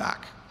onto my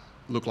back.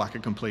 Looked like a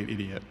complete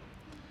idiot.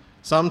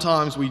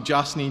 Sometimes we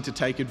just need to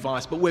take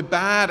advice, but we're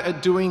bad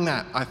at doing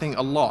that, I think,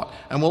 a lot.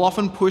 And we'll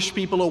often push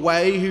people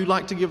away who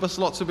like to give us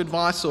lots of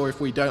advice, or if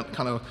we don't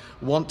kind of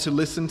want to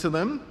listen to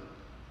them.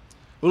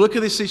 Well, look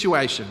at this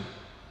situation.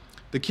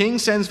 The king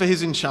sends for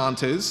his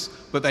enchanters,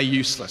 but they're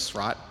useless,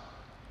 right?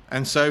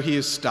 And so he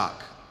is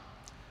stuck.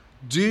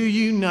 Do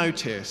you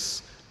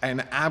notice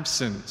an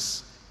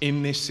absence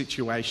in this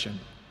situation.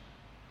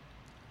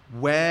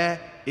 Where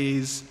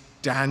is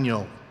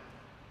Daniel?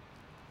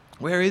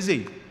 Where is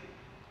he?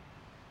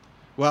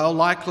 Well,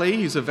 likely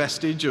he's a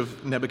vestige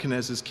of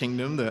Nebuchadnezzar's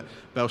kingdom, that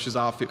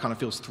Belshazzar kind of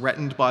feels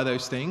threatened by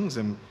those things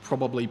and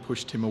probably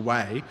pushed him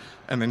away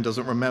and then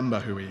doesn't remember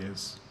who he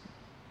is.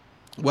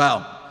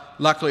 Well,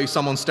 luckily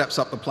someone steps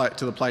up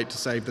to the plate to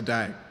save the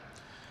day.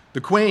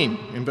 The queen,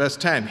 in verse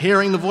 10,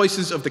 hearing the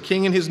voices of the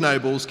king and his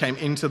nobles, came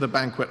into the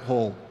banquet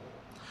hall.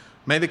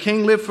 "May the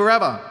king live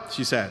forever,"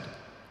 she said.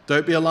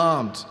 "Don't be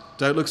alarmed.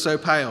 Don't look so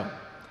pale.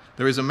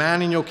 There is a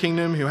man in your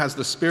kingdom who has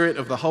the spirit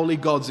of the holy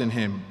gods in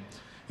him.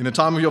 In the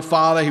time of your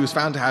father, he was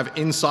found to have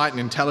insight and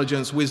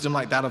intelligence, wisdom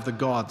like that of the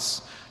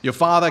gods. Your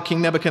father,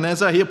 King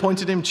Nebuchadnezzar, he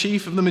appointed him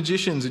chief of the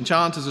magicians,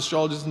 enchanters,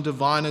 astrologers, and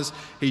diviners.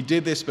 He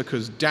did this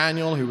because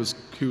Daniel, who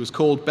was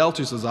called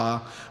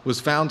Belteshazzar,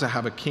 was found to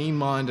have a keen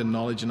mind and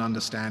knowledge and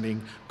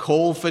understanding.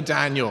 Call for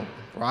Daniel,"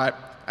 right?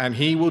 "And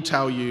he will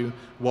tell you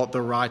what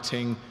the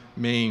writing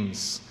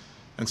means."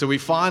 And so we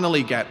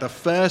finally get the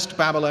first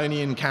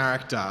Babylonian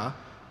character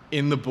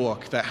in the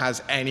book that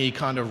has any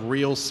kind of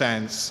real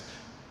sense.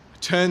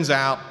 Turns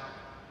out,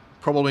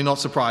 probably not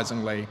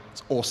surprisingly,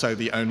 it's also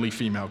the only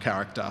female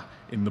character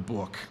in the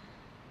book.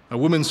 A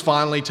woman's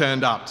finally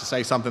turned up to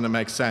say something that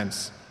makes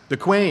sense. The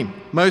queen,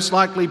 most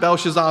likely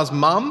Belshazzar's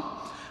mum,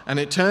 and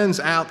it turns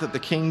out that the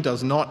king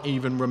does not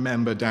even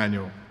remember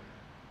Daniel.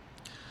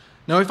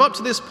 Now, if up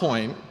to this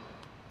point,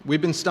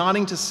 we've been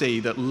starting to see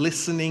that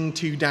listening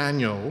to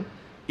Daniel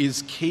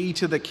is key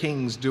to the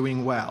king's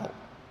doing well,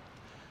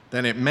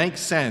 then it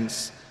makes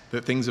sense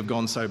that things have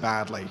gone so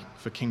badly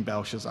for King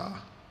Belshazzar.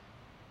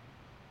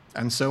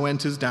 And so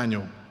enters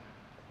Daniel.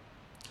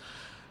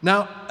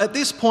 Now, at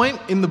this point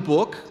in the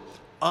book,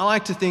 I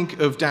like to think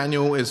of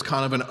Daniel as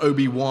kind of an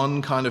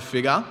Obi-Wan kind of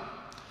figure.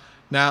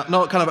 Now,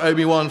 not kind of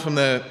Obi-Wan from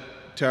the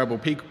terrible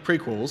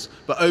prequels,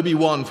 but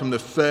Obi-Wan from the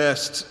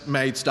first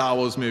made Star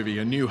Wars movie,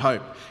 A New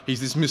Hope.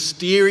 He's this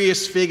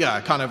mysterious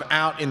figure kind of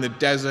out in the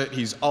desert.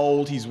 He's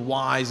old, he's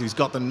wise, he's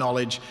got the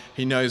knowledge,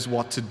 he knows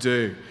what to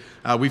do.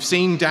 We've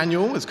seen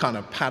Daniel as kind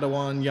of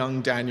Padawan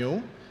young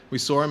Daniel. We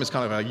saw him as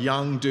kind of a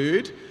young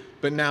dude.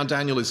 But now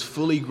Daniel is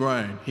fully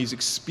grown, he's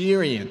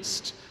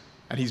experienced,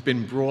 and he's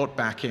been brought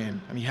back in.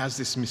 And he has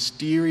this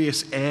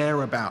mysterious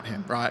air about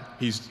him, right?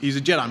 He's a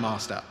Jedi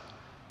Master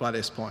by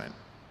this point.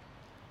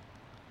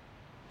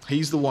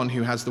 He's the one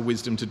who has the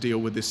wisdom to deal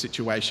with this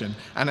situation.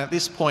 And at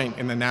this point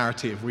in the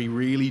narrative, we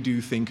really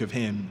do think of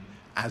him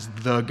as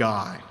the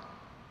guy.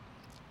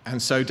 And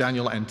so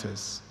Daniel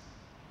enters.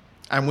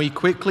 And we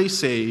quickly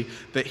see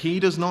that he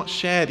does not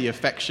share the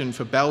affection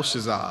for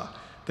Belshazzar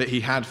that he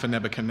had for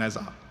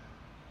Nebuchadnezzar.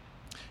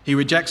 He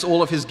rejects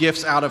all of his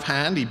gifts out of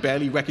hand. He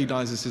barely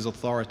recognizes his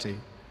authority.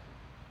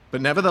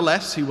 But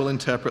nevertheless, he will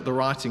interpret the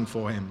writing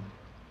for him.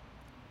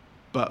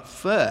 But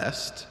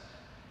first,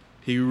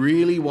 he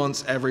really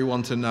wants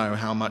everyone to know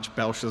how much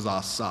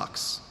Belshazzar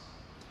sucks.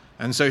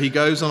 And so he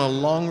goes on a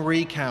long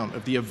recount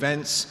of the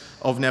events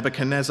of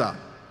Nebuchadnezzar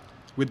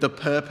with the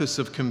purpose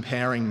of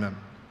comparing them.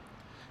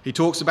 He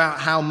talks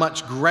about how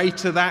much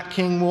greater that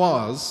king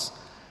was,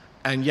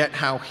 and yet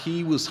how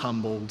he was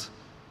humbled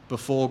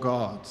before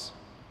God.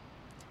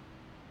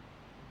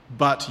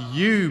 "But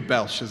you,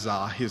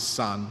 Belshazzar, his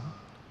son,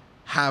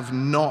 have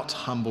not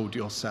humbled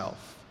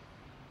yourself,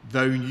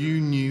 though you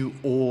knew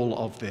all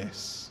of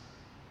this.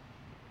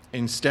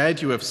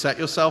 Instead, you have set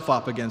yourself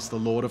up against the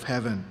Lord of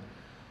heaven.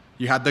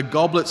 You had the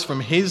goblets from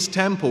his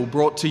temple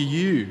brought to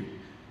you.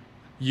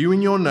 You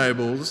and your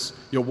nobles,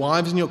 your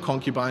wives and your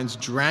concubines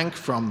drank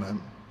from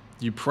them.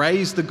 You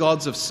praised the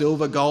gods of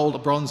silver,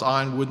 gold, bronze,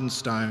 iron, wood, and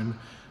stone,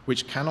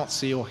 which cannot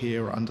see or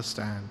hear or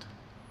understand.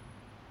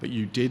 But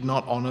you did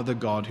not honor the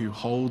God who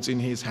holds in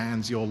his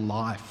hands your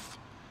life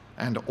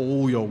and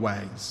all your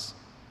ways."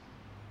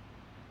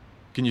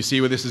 Can you see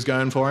where this is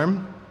going for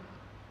him?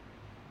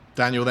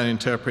 Daniel then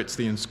interprets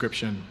the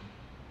inscription.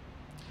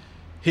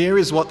 Here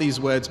is what these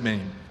words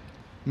mean.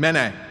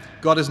 Mene,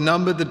 God has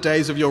numbered the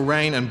days of your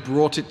reign and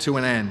brought it to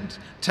an end.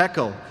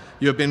 Tekel,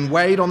 you have been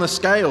weighed on the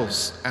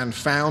scales and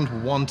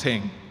found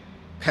wanting.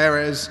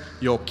 Perez,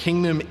 your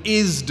kingdom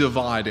is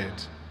divided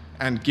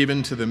and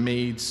given to the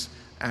Medes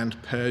and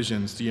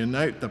Persians. Do you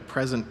note the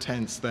present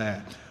tense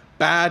there?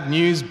 Bad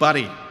news,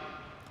 buddy.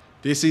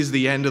 This is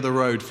the end of the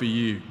road for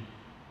you.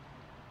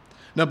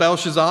 Now,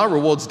 Belshazzar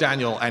rewards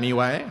Daniel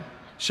anyway,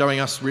 showing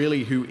us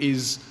really who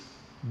is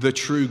the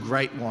true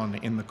great one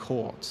in the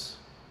court.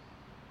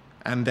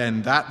 And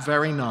then that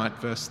very night,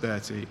 verse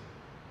 30,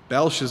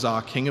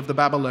 Belshazzar, king of the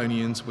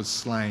Babylonians, was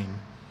slain,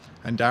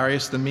 and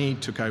Darius the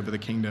Mede took over the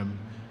kingdom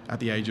at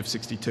the age of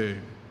 62.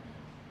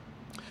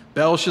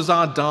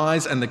 Belshazzar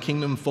dies and the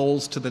kingdom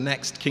falls to the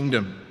next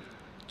kingdom,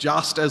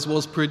 just as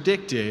was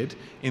predicted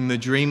in the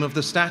dream of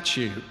the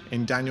statue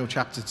in Daniel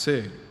chapter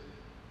 2.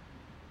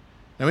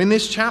 Now, in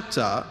this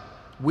chapter,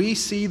 we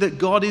see that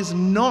God is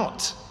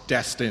not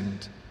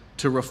destined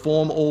to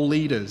reform all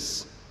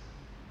leaders,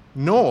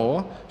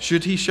 nor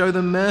should he show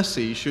them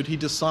mercy should he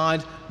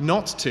decide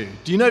not to.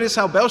 Do you notice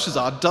how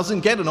Belshazzar doesn't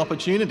get an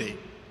opportunity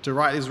to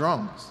right his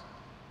wrongs?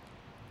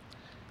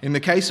 In the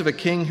case of a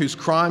king whose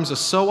crimes are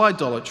so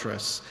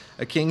idolatrous,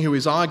 a king who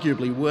is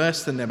arguably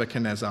worse than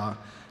Nebuchadnezzar,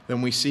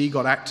 then we see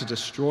God act to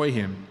destroy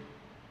him.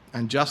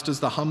 And just as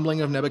the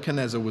humbling of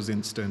Nebuchadnezzar was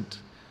instant,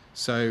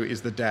 so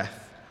is the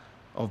death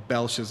of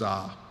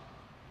Belshazzar.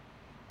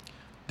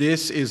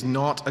 This is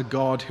not a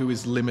God who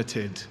is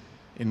limited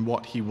in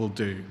what he will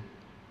do.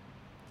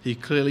 He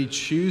clearly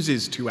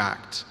chooses to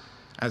act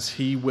as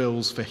he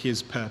wills for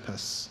his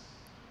purpose.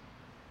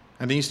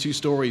 And these two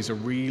stories are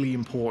really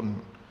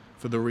important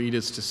for the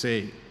readers to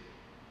see.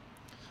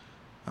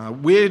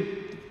 We're,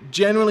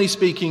 generally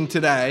speaking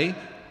today,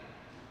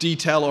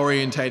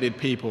 detail-orientated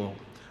people,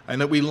 and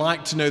that we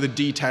like to know the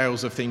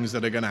details of things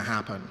that are going to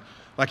happen.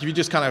 Like if you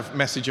just kind of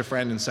message a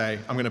friend and say,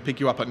 I'm going to pick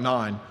you up at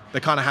 9, they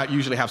kind of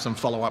usually have some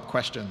follow-up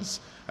questions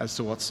as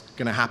to what's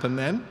going to happen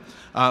then.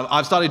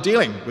 I've started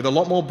dealing with a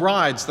lot more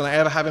brides than I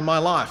ever have in my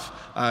life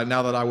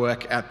now that I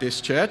work at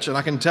this church, and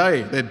I can tell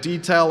you, they're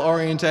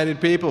detail-orientated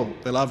people.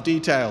 They love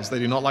details. They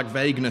do not like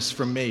vagueness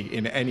from me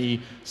in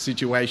any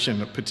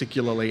situation,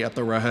 particularly at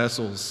the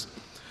rehearsals.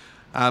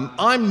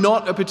 I'm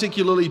not a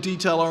particularly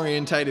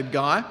detail-orientated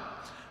guy,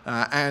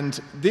 and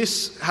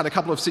this had a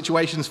couple of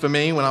situations for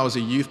me when I was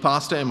a youth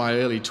pastor in my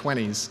early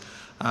 20s.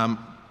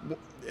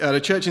 At a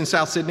church in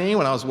South Sydney,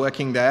 when I was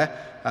working there,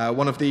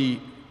 one of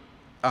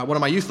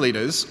my youth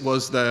leaders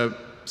was the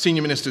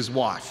senior minister's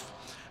wife.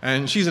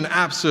 And she's an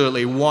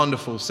absolutely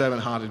wonderful,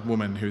 servant-hearted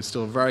woman who's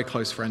still a very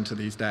close friend to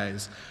these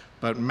days.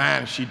 But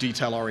man, is she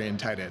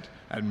detail-orientated.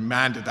 And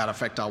man, did that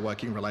affect our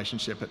working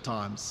relationship at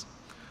times.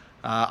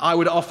 I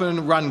would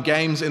often run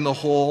games in the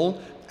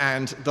hall,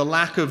 and the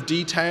lack of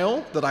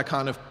detail that I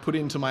kind of put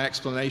into my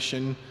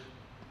explanation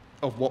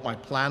of what my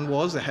plan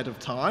was ahead of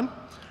time,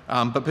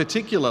 but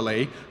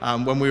particularly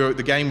when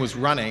the game was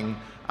running,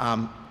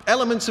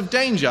 elements of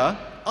danger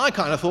I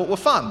kind of thought were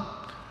fun.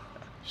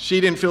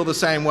 She didn't feel the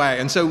same way,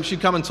 and so she'd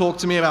come and talk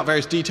to me about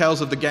various details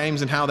of the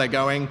games and how they're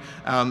going,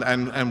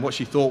 and what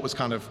she thought was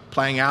kind of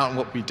playing out and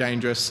what would be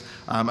dangerous.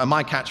 And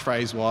my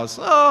catchphrase was,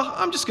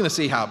 I'm just going to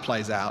see how it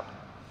plays out.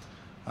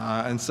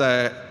 And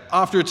so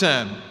after a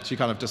turn, she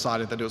kind of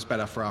decided that it was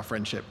better for our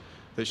friendship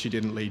that she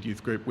didn't lead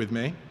youth group with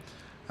me.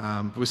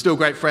 We're still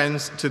great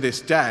friends to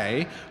this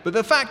day, but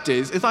the fact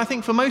is I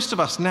think for most of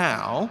us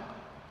now,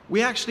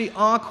 we actually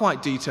are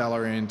quite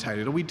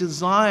detail-orientated, or we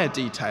desire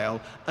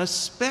detail,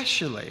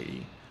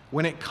 especially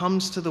when it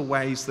comes to the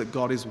ways that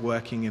God is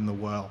working in the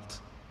world.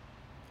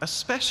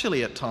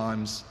 Especially at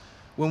times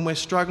when we're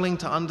struggling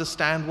to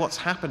understand what's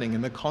happening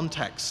in the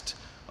context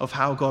of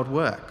how God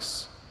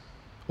works.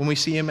 When we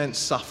see immense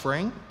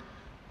suffering,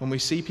 when we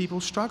see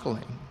people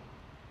struggling.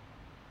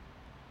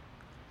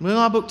 In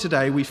our book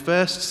today, we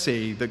first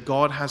see that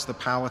God has the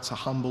power to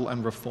humble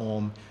and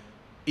reform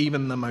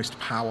even the most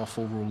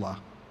powerful ruler.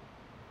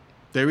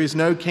 There is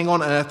no king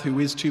on earth who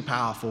is too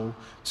powerful,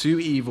 too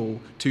evil,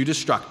 too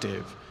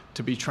destructive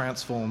to be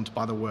transformed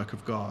by the work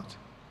of God.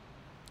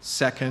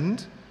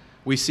 Second,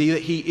 we see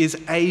that he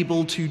is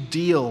able to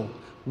deal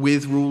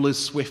with rulers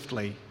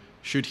swiftly,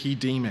 should he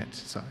deem it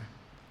so.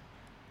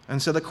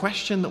 And so the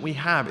question that we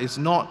have is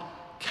not,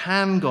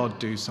 can God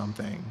do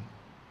something?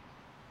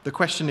 The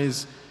question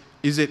is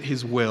it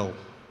his will?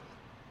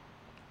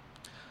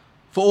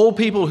 For all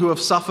people who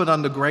have suffered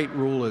under great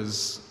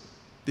rulers,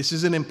 this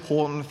is an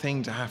important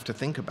thing to have to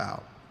think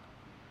about.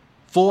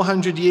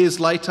 400 years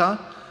later,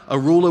 a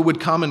ruler would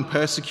come and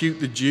persecute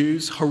the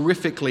Jews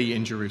horrifically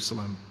in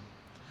Jerusalem.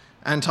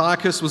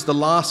 Antiochus was the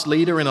last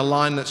leader in a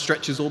line that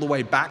stretches all the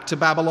way back to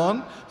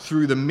Babylon,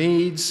 through the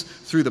Medes,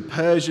 through the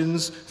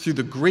Persians, through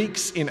the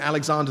Greeks in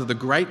Alexander the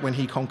Great when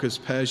he conquers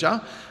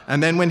Persia.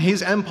 And then when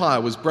his empire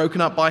was broken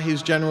up by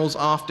his generals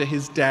after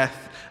his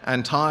death,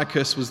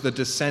 Antiochus was the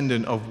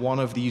descendant of one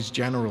of these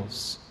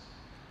generals.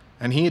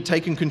 And he had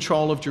taken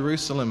control of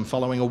Jerusalem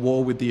following a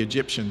war with the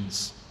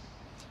Egyptians.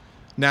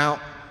 Now,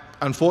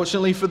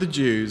 unfortunately for the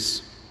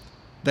Jews,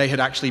 they had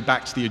actually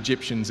backed the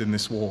Egyptians in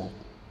this war.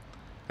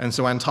 And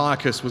so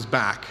Antiochus was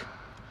back,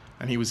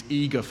 and he was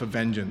eager for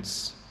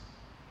vengeance.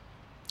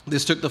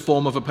 This took the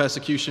form of a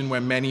persecution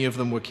where many of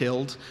them were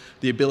killed.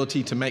 The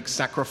ability to make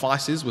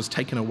sacrifices was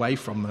taken away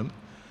from them,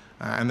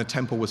 and the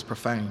temple was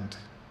profaned.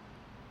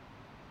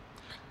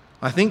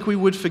 I think we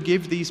would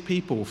forgive these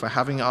people for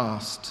having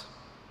asked,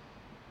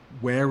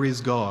 where is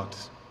God?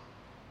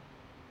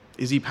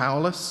 Is he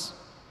powerless?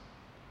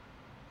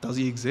 Does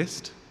he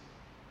exist?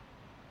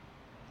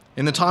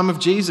 In the time of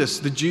Jesus,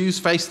 the Jews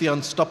faced the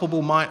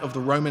unstoppable might of the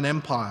Roman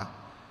Empire.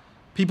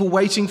 People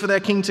waiting for their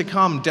king to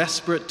come,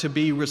 desperate to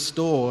be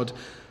restored,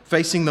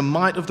 facing the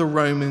might of the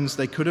Romans,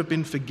 they could have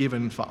been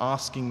forgiven for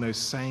asking those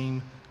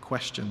same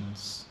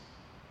questions.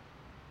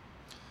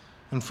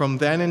 And from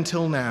then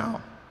until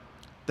now,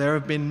 there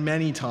have been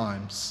many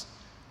times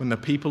when the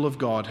people of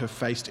God have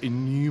faced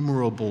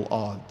innumerable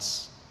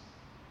odds.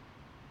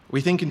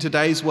 We think in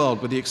today's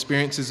world, with the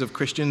experiences of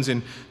Christians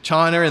in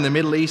China, in the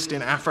Middle East,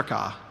 in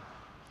Africa,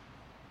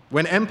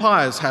 when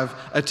empires have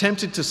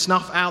attempted to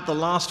snuff out the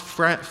last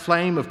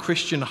flame of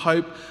Christian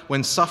hope,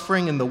 when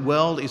suffering in the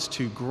world is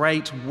too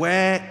great,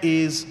 where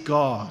is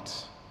God?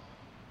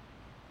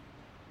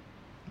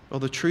 Well,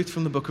 the truth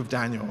from the book of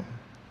Daniel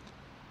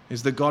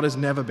is that God has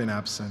never been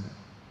absent,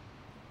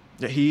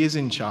 that he is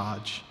in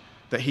charge,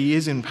 that he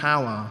is in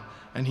power,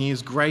 and he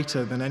is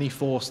greater than any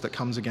force that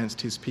comes against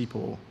his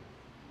people.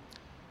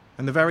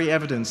 And the very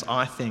evidence,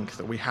 I think,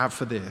 that we have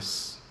for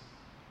this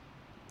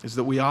is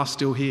that we are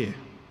still here.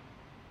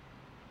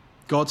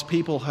 God's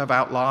people have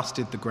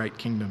outlasted the great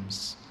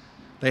kingdoms.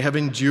 They have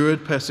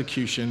endured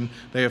persecution.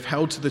 They have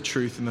held to the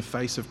truth in the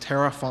face of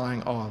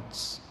terrifying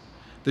odds.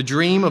 The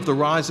dream of the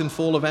rise and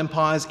fall of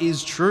empires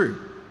is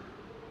true.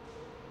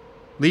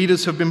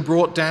 Leaders have been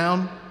brought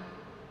down.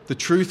 The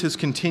truth has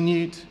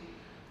continued.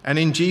 And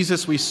in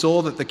Jesus, we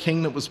saw that the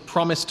king that was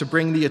promised to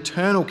bring the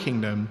eternal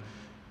kingdom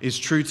is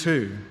true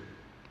too.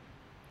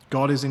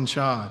 God is in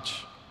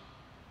charge.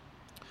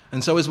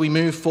 And so as we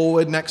move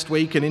forward next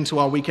week and into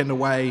our weekend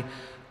away,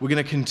 we're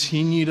going to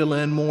continue to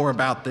learn more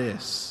about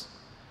this.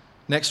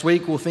 Next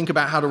week, we'll think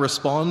about how to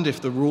respond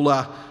if the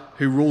ruler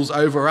who rules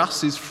over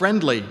us is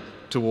friendly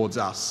towards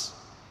us.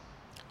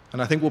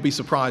 And I think we'll be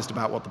surprised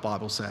about what the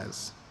Bible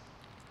says.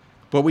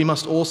 But we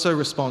must also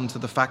respond to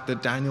the fact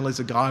that Daniel is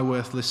a guy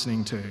worth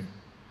listening to,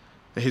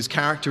 that his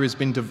character has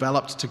been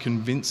developed to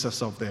convince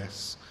us of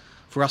this,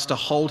 for us to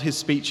hold his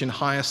speech in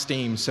high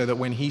esteem so that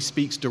when he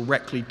speaks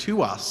directly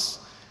to us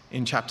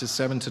in chapters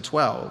 7 to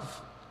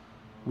 12,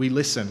 we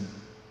listen,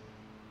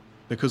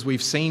 because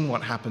we've seen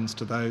what happens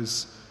to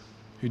those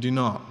who do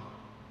not.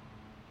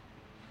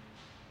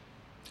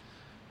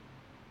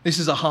 This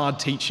is a hard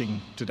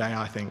teaching today,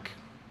 I think.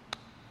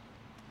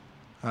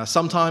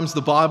 Sometimes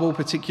the Bible,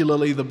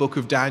 particularly the book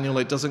of Daniel,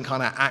 it doesn't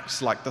kind of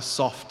act like the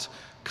soft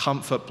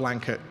comfort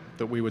blanket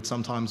that we would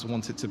sometimes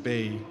want it to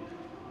be.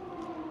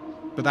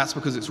 But that's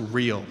because it's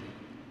real.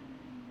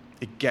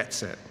 It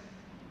gets it.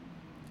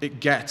 It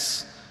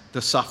gets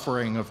the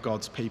suffering of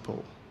God's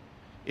people.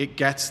 It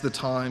gets the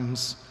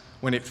times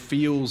when it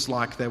feels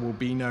like there will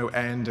be no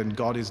end and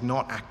God is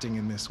not acting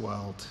in this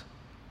world.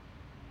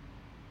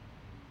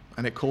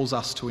 And it calls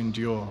us to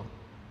endure.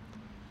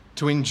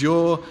 To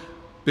endure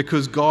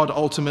because God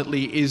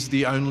ultimately is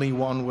the only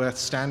one worth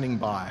standing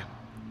by.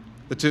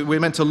 We're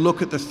meant to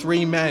look at the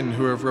three men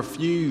who have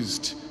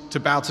refused to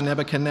bow to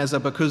Nebuchadnezzar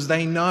because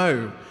they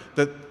know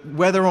that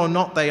whether or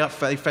not they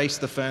face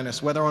the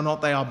furnace, whether or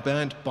not they are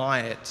burnt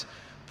by it,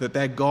 that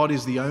their God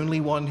is the only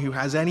one who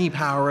has any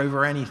power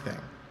over anything.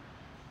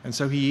 And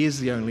so he is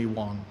the only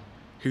one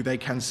who they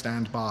can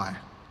stand by.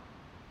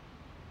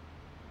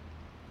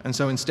 And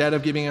so instead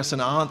of giving us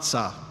an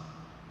answer,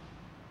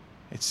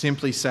 it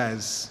simply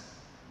says,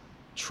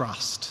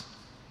 trust.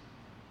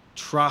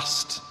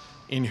 Trust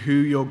in who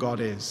your God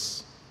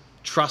is.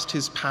 Trust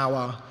his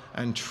power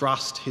and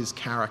trust his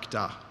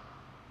character.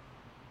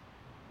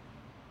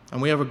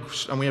 And we have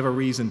a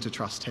reason to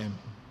trust him.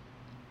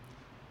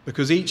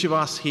 Because each of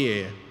us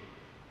here,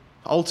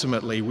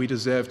 ultimately, we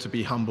deserve to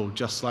be humbled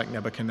just like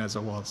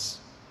Nebuchadnezzar was.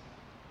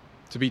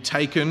 To be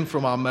taken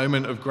from our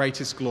moment of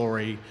greatest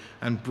glory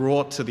and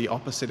brought to the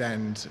opposite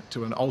end,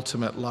 to an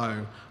ultimate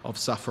low of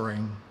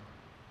suffering.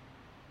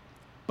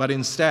 But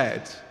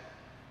instead,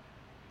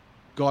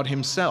 God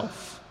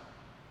himself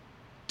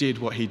did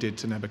what he did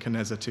to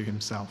Nebuchadnezzar to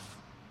himself.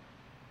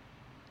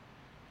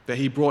 That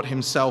he brought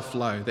himself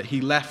low, that he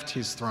left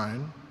his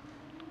throne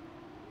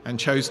and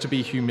chose to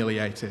be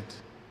humiliated,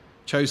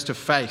 chose to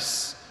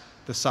face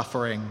the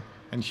suffering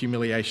and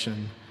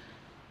humiliation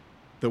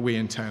that we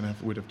in turn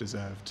would have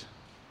deserved.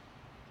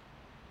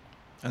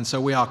 And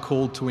so we are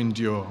called to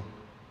endure,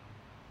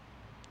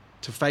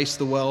 to face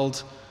the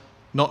world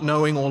not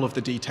knowing all of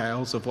the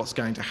details of what's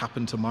going to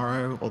happen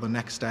tomorrow or the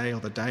next day or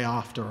the day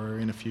after or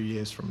in a few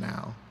years from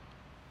now.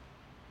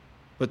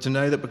 But to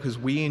know that because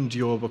we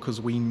endure, because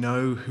we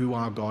know who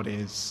our God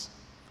is,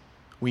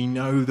 we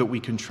know that we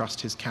can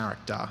trust his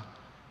character,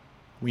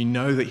 we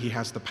know that he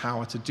has the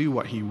power to do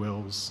what he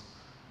wills,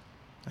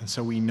 and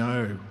so we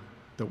know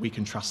that we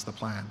can trust the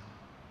plan.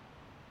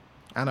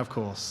 And of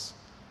course,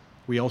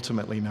 we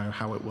ultimately know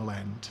how it will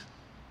end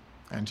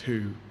and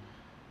who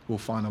will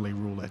finally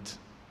rule it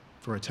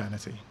for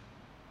eternity.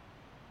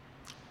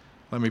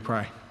 Let me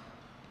pray.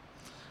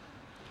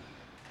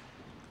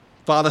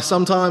 Father,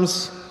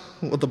 sometimes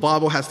what the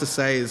Bible has to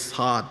say is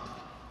hard.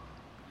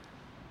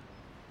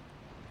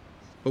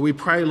 But we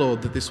pray,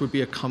 Lord, that this would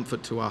be a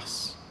comfort to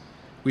us.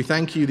 We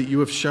thank you that you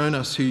have shown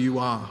us who you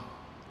are.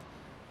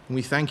 And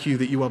we thank you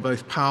that you are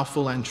both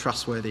powerful and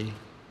trustworthy.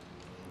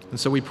 And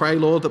so we pray,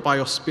 Lord, that by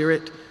your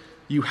Spirit,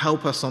 you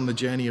help us on the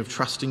journey of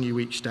trusting you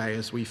each day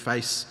as we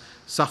face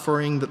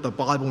suffering that the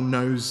Bible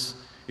knows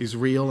is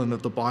real and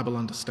that the Bible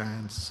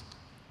understands.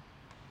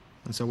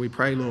 And so we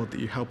pray, Lord, that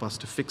you help us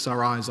to fix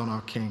our eyes on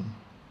our King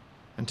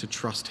and to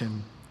trust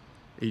him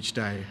each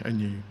day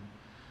anew.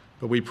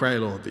 But we pray,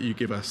 Lord, that you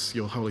give us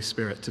your Holy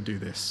Spirit to do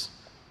this,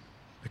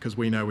 because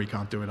we know we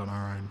can't do it on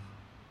our own.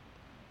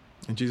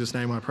 In Jesus'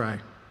 name I pray.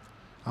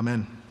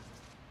 Amen.